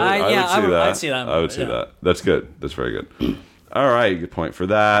 I would see that. I would see yeah. that. That's good. That's very good. All right, good point for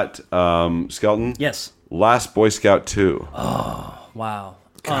that. Skelton? Yes. Last Boy Scout 2. Wow.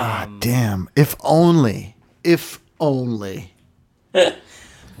 God damn. If only. If only.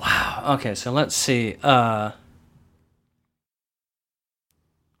 Okay, so let's see. Oh,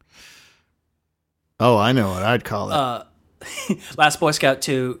 I know what I'd call it. Last Boy Scout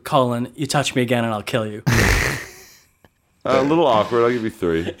 2, you touch me again and I'll kill you. A little awkward. I'll give you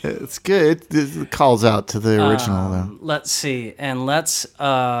 3. It's good. It calls out to the original, though. Let's see. And let's...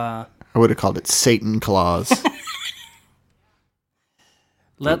 I would have called it Satan Claus.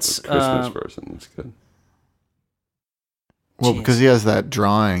 let's... Christmas person. That's good. Well, because he has that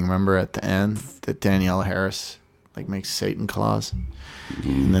drawing, remember, at the end that Danielle Harris makes Satan Claus,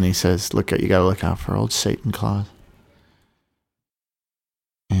 and then he says, you got to look out for old Satan Claus."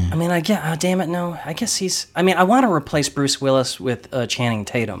 I mean, damn it, no. I guess he's... I mean, I want to replace Bruce Willis with Channing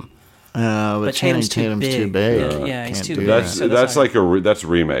Tatum. But Channing Tatum's too big. Yeah, he's Can't too do big. that. That's So that's like- like that's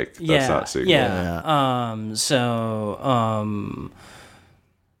remake. Yeah, That's not sequel. yeah.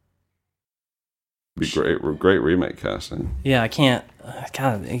 Be great remake casting. Yeah, I can't...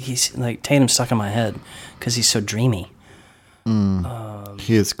 God, he's Tatum's stuck in my head because he's so dreamy.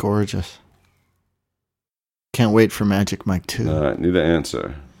 He is gorgeous. Can't wait for Magic Mike 2. All right, need an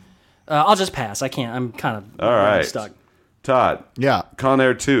answer. I'll just pass. I can't. I'm kind of All right. stuck. Todd, Yeah. Con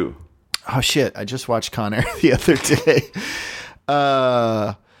Air 2. Oh, shit. I just watched Con Air the other day.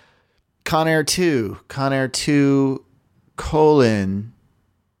 Con Air 2. Con Air 2, colon.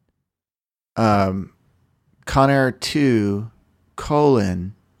 Con Air 2,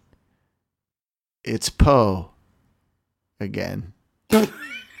 colon. It's Poe. Again.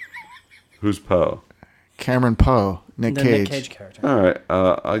 Who's Poe? Cameron Poe. Nick The Cage. Nick Cage character. All right,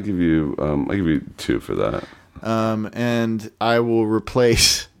 I'll give you 2 for that. And I will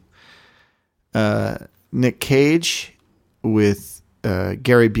replace Nick Cage with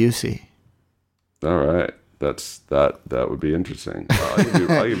Gary Busey. All right, that would be interesting. I'll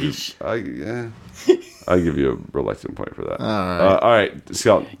give you a reluctant point for that. All right,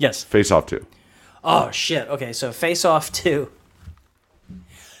 Skeleton. Yes. Face Off 2. Oh shit. Okay, so Face Off 2.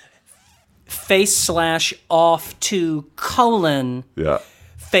 Face/off 2 colon Yeah.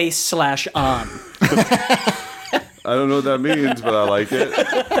 face/on. I don't know what that means, but I like it.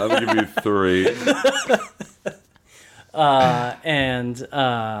 I'll give you 3. And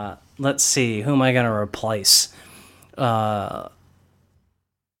let's see, who am I gonna replace?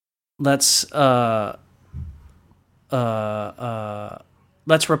 Let's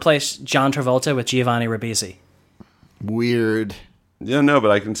replace John Travolta with Giovanni Ribisi. Weird. Yeah, no, but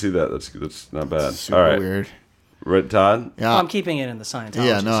I can see that. That's not bad. Super All right, weird. Right, Todd. Yeah. I'm keeping it in the Scientology.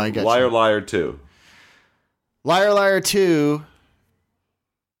 Yeah, no, I get Liar, you. Liar 2. Liar, Liar 2.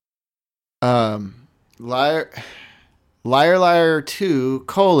 Liar, Liar 2,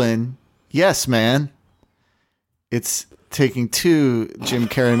 colon. Yes, man. It's taking 2 Jim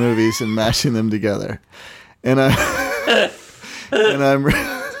Carrey movies and mashing them together. And I'm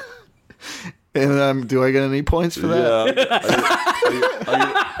do I get any points for that? Yeah.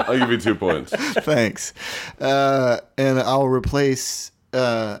 I'll give you 2 points. Thanks. And I'll replace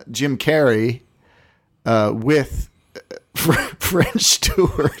Jim Carrey with French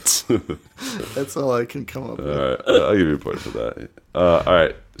stewards. That's all I can come up with. All right, I'll give you a point for that. All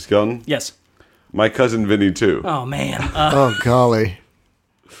right, Skeleton. Yes. My Cousin Vinny 2. Oh man. Oh golly.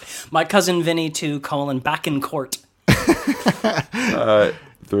 My Cousin Vinny 2 colon back in court. All right,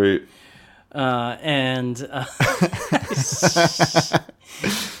 3. And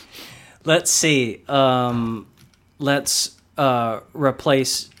let's see. Let's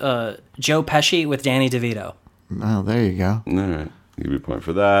replace Joe Pesci with Danny DeVito. Oh, there you go. All right, I'll give you a point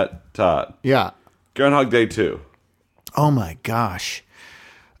for that. Todd. Yeah. Groundhog Day 2. Oh my gosh.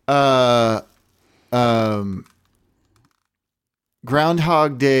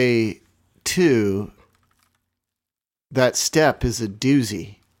 Groundhog Day 2. That step is a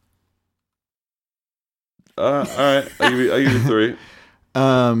doozy. All right, I'll give you 3.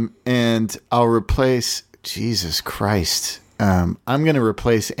 And I'll replace Jesus Christ. I'm going to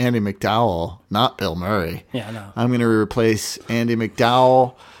replace Andy McDowell, not Bill Murray. Yeah, no. I'm going to replace Andy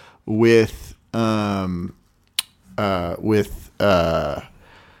McDowell with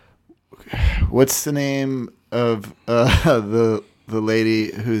what's the name of the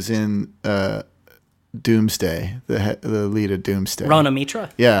lady who's in Doomsday, the lead of Doomsday? Rona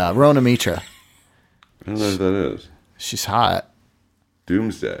Mitra? Yeah, Rona Mitra. I don't know what that is. She's hot.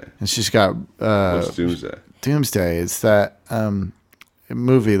 Doomsday. And she's got What's Doomsday? Doomsday. It's that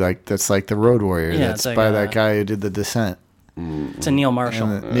movie that's like the Road Warrior. Yeah, That's it's like by that guy who did The Descent. It's a Neil Marshall.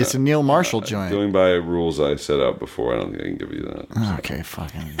 And it's a Neil Marshall joint. Going by rules I set out before, I don't think I can give you that. Okay,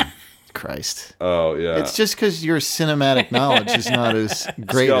 fucking Christ. Oh, yeah. It's just because your cinematic knowledge is not as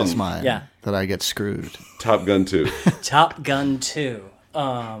great Scum. as mine Yeah. that I get screwed. Top Gun 2. Top Gun 2.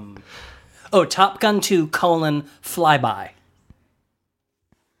 Top Gun 2 colon flyby.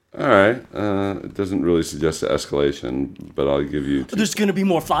 All right. It doesn't really suggest escalation, but I'll give you 2. There's going to be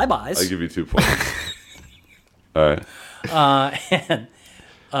more flybys. I'll give you 2 points. All right.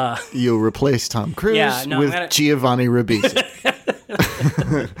 You'll replace Tom Cruise with Giovanni Ribisi.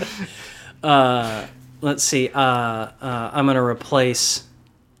 Let's see. I'm going to replace.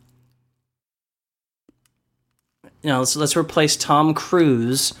 Let's replace Tom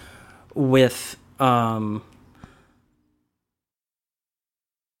Cruise with.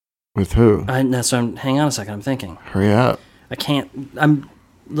 With who? Hang on a second. I'm thinking. Hurry up. I can't.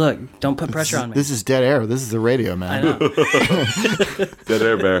 Look, don't put pressure on me. This is dead air. This is the radio, man. I know. Dead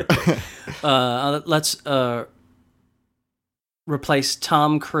Air Bear. Let's replace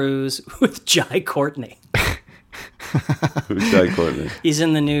Tom Cruise with Jai Courtney. Who's Jai Courtney? He's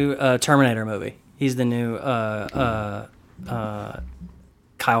in the new Terminator movie. He's the new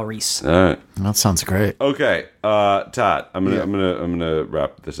Kyle Reese. All right. That sounds great. Okay, Todd. I'm gonna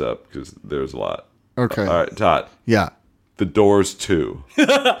wrap this up because there's a lot. Okay. All right, Todd. Yeah. The Doors 2.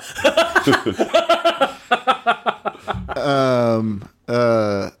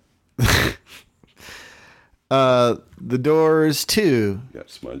 The Doors 2. You got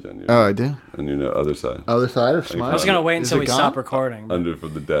smudge on your. Oh, I do. On your other side. Other side of smudge. I was gonna wait Is until it we gone? stop recording. but- Under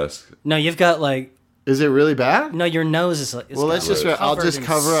from the desk. No, you've got like. Is it really bad? No, your nose is. Well, let's just. I'll covered just in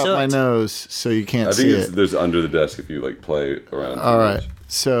cover up my soot. nose so you can't I think see it's, it. there's under the desk if you like play around. All right.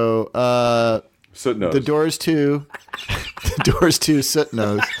 So, Soot nose. The Doors 2. The Doors 2 Soot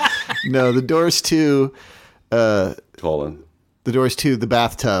Nose. No, The Doors 2. Colon. The Doors 2 The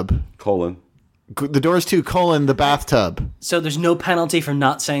Bathtub. Colon. The Doors 2 : The Bathtub. So there's no penalty for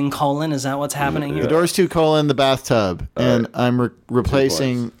not saying colon. Is that what's happening The here? Doors 2 : The Bathtub. And I'm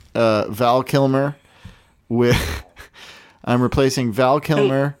replacing Val Kilmer with. I'm replacing Val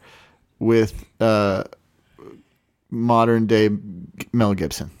Kilmer with modern day Mel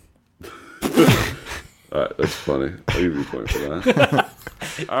Gibson. All right, that's funny. I'll give you a point for that.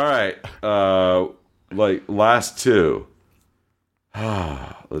 All right, like last two.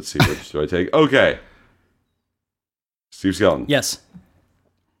 Let's see, which do I take? Okay, Steve Skelton. Yes.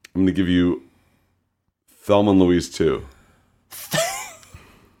 I'm going to give you Thelma and Louise 2.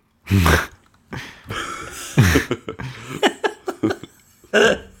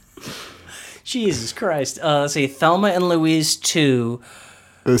 Jesus Christ. Let's see. Thelma and Louise 2.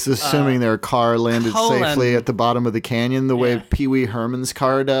 This is assuming their car landed colon. safely at the bottom of the canyon, the way Yeah. Pee Wee Herman's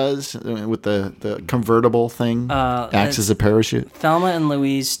car does, with the convertible thing, acts as a parachute. Thelma and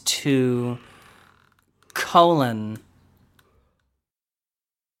Louise 2. Colon.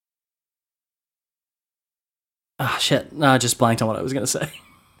 Ah, shit. No, I just blanked on what I was going to say.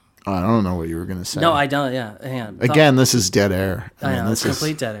 I don't know what you were going to say. No, I don't. Yeah. Hang on. Again, this is dead air. I know, this it's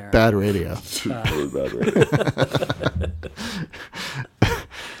complete dead air. Bad radio. Really bad radio.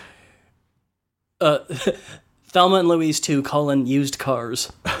 Thelma and Louise 2, used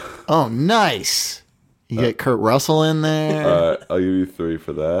cars. Oh, nice. You get Kurt Russell in there. I'll give you 3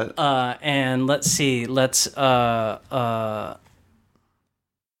 for that. And let's see. Let's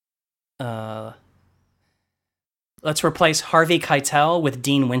replace Harvey Keitel with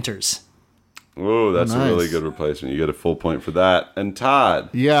Dean Winters. Oh, that's Nice. a really good replacement. You get a full point for that. And Todd.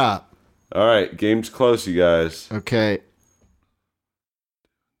 Yeah. All right, game's close, you guys. Okay.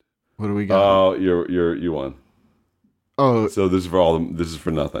 What do we got? Oh, you won. Oh, So this is for all. This is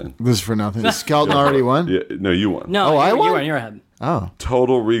for nothing. this is for nothing. Skelton already won? Yeah, no, you won. No, Oh, I you won? were in your head. Oh.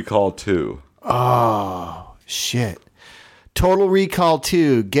 Total Recall 2. Oh, shit. Total Recall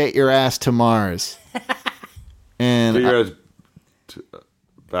 2, Get Your Ass to Mars. And Get your ass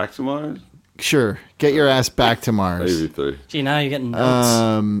back to Mars. sure, Get Your Ass Back to I'll Mars. give you 3. Gee, now you're getting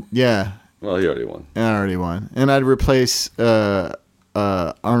notes. Yeah, Well, he already won. I already won. And I'd replace Arnold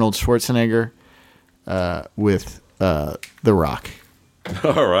Schwarzenegger with The Rock.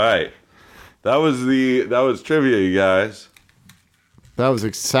 All right, that was trivia, you guys. That was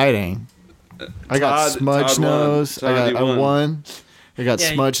exciting. I got Todd smudge won. nose. Todd, I you won. won. I got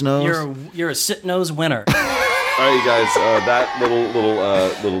Yeah, smudge nose. You're a sit nose winner. All right, you guys. That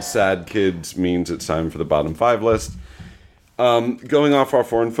little sad kids means it's time for the bottom 5 list. Going off our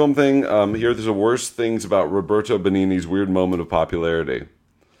foreign film thing, here there's the worst things about Roberto Benigni's weird moment of popularity.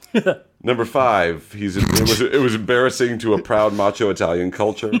 Number 5, it was embarrassing to a proud macho Italian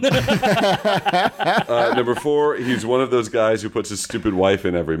culture. Number 4, he's one of those guys who puts his stupid wife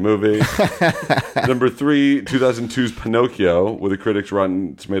in every movie. Number 3, 2002's Pinocchio with a critics'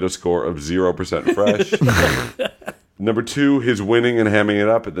 Rotten Tomato score of 0% fresh. Number 2, his winning and hamming it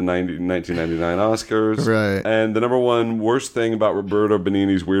up at the 1999 Oscars. Right. And the number 1 worst thing about Roberto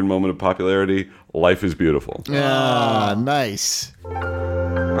Benigni's weird moment of popularity, Life is Beautiful. Ah, nice.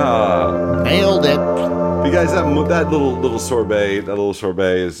 Nailed it. You guys, that little sorbet,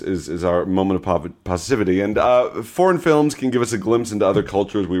 is our moment of positivity. And foreign films can give us a glimpse into other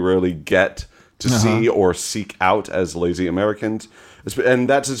cultures we rarely get to see or seek out as lazy Americans. And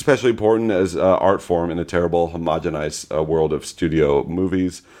that's especially important as art form in a terrible, homogenized world of studio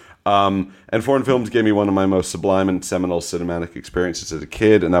movies. And foreign films gave me one of my most sublime and seminal cinematic experiences as a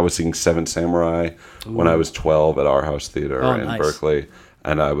kid, and that was seeing Seven Samurai when I was 12 at Our House Theater in nice. Berkeley.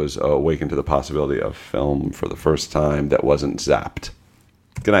 And I was awakened to the possibility of film for the first time that wasn't zapped.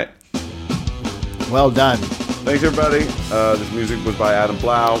 Good night. Well done. Thanks, everybody. This music was by Adam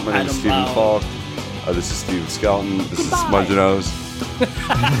Blau. My name is Adam Stephen Blau. Falk. This is Steve Skelton. This is Smudge Nose.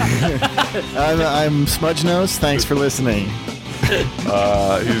 I'm Smudge Nose. Thanks for listening.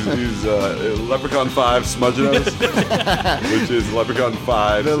 He's Leprechaun 5 Smudge Nose, which is Leprechaun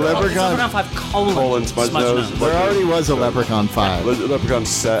 5. The Leprechaun. Leprechaun 5 Colon Smudge Nose. There already was a Leprechaun 5. Leprechaun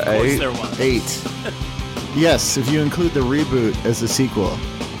 8. There was. 8. Yes, if you include the reboot as a sequel,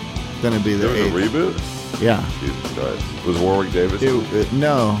 then it'd be the There was 8. a reboot? Yeah. Jesus Christ. Was Warwick Davis?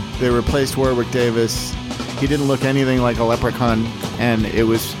 No, they replaced Warwick Davis He didn't look anything like a leprechaun, and it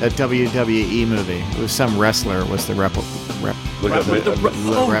was a WWE movie. It was some wrestler was the Look up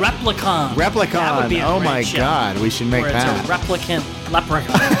Replicon. Replicon. That would be a oh great my show. God, we should make Where that. It's a replicant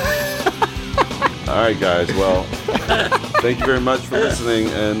leprechaun. All right, guys. Well, thank you very much for listening,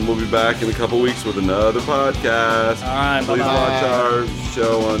 and we'll be back in a couple weeks with another podcast. All right, Please bye-bye. watch our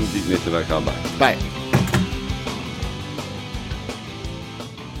show on geeknation.com. Bye. Bye.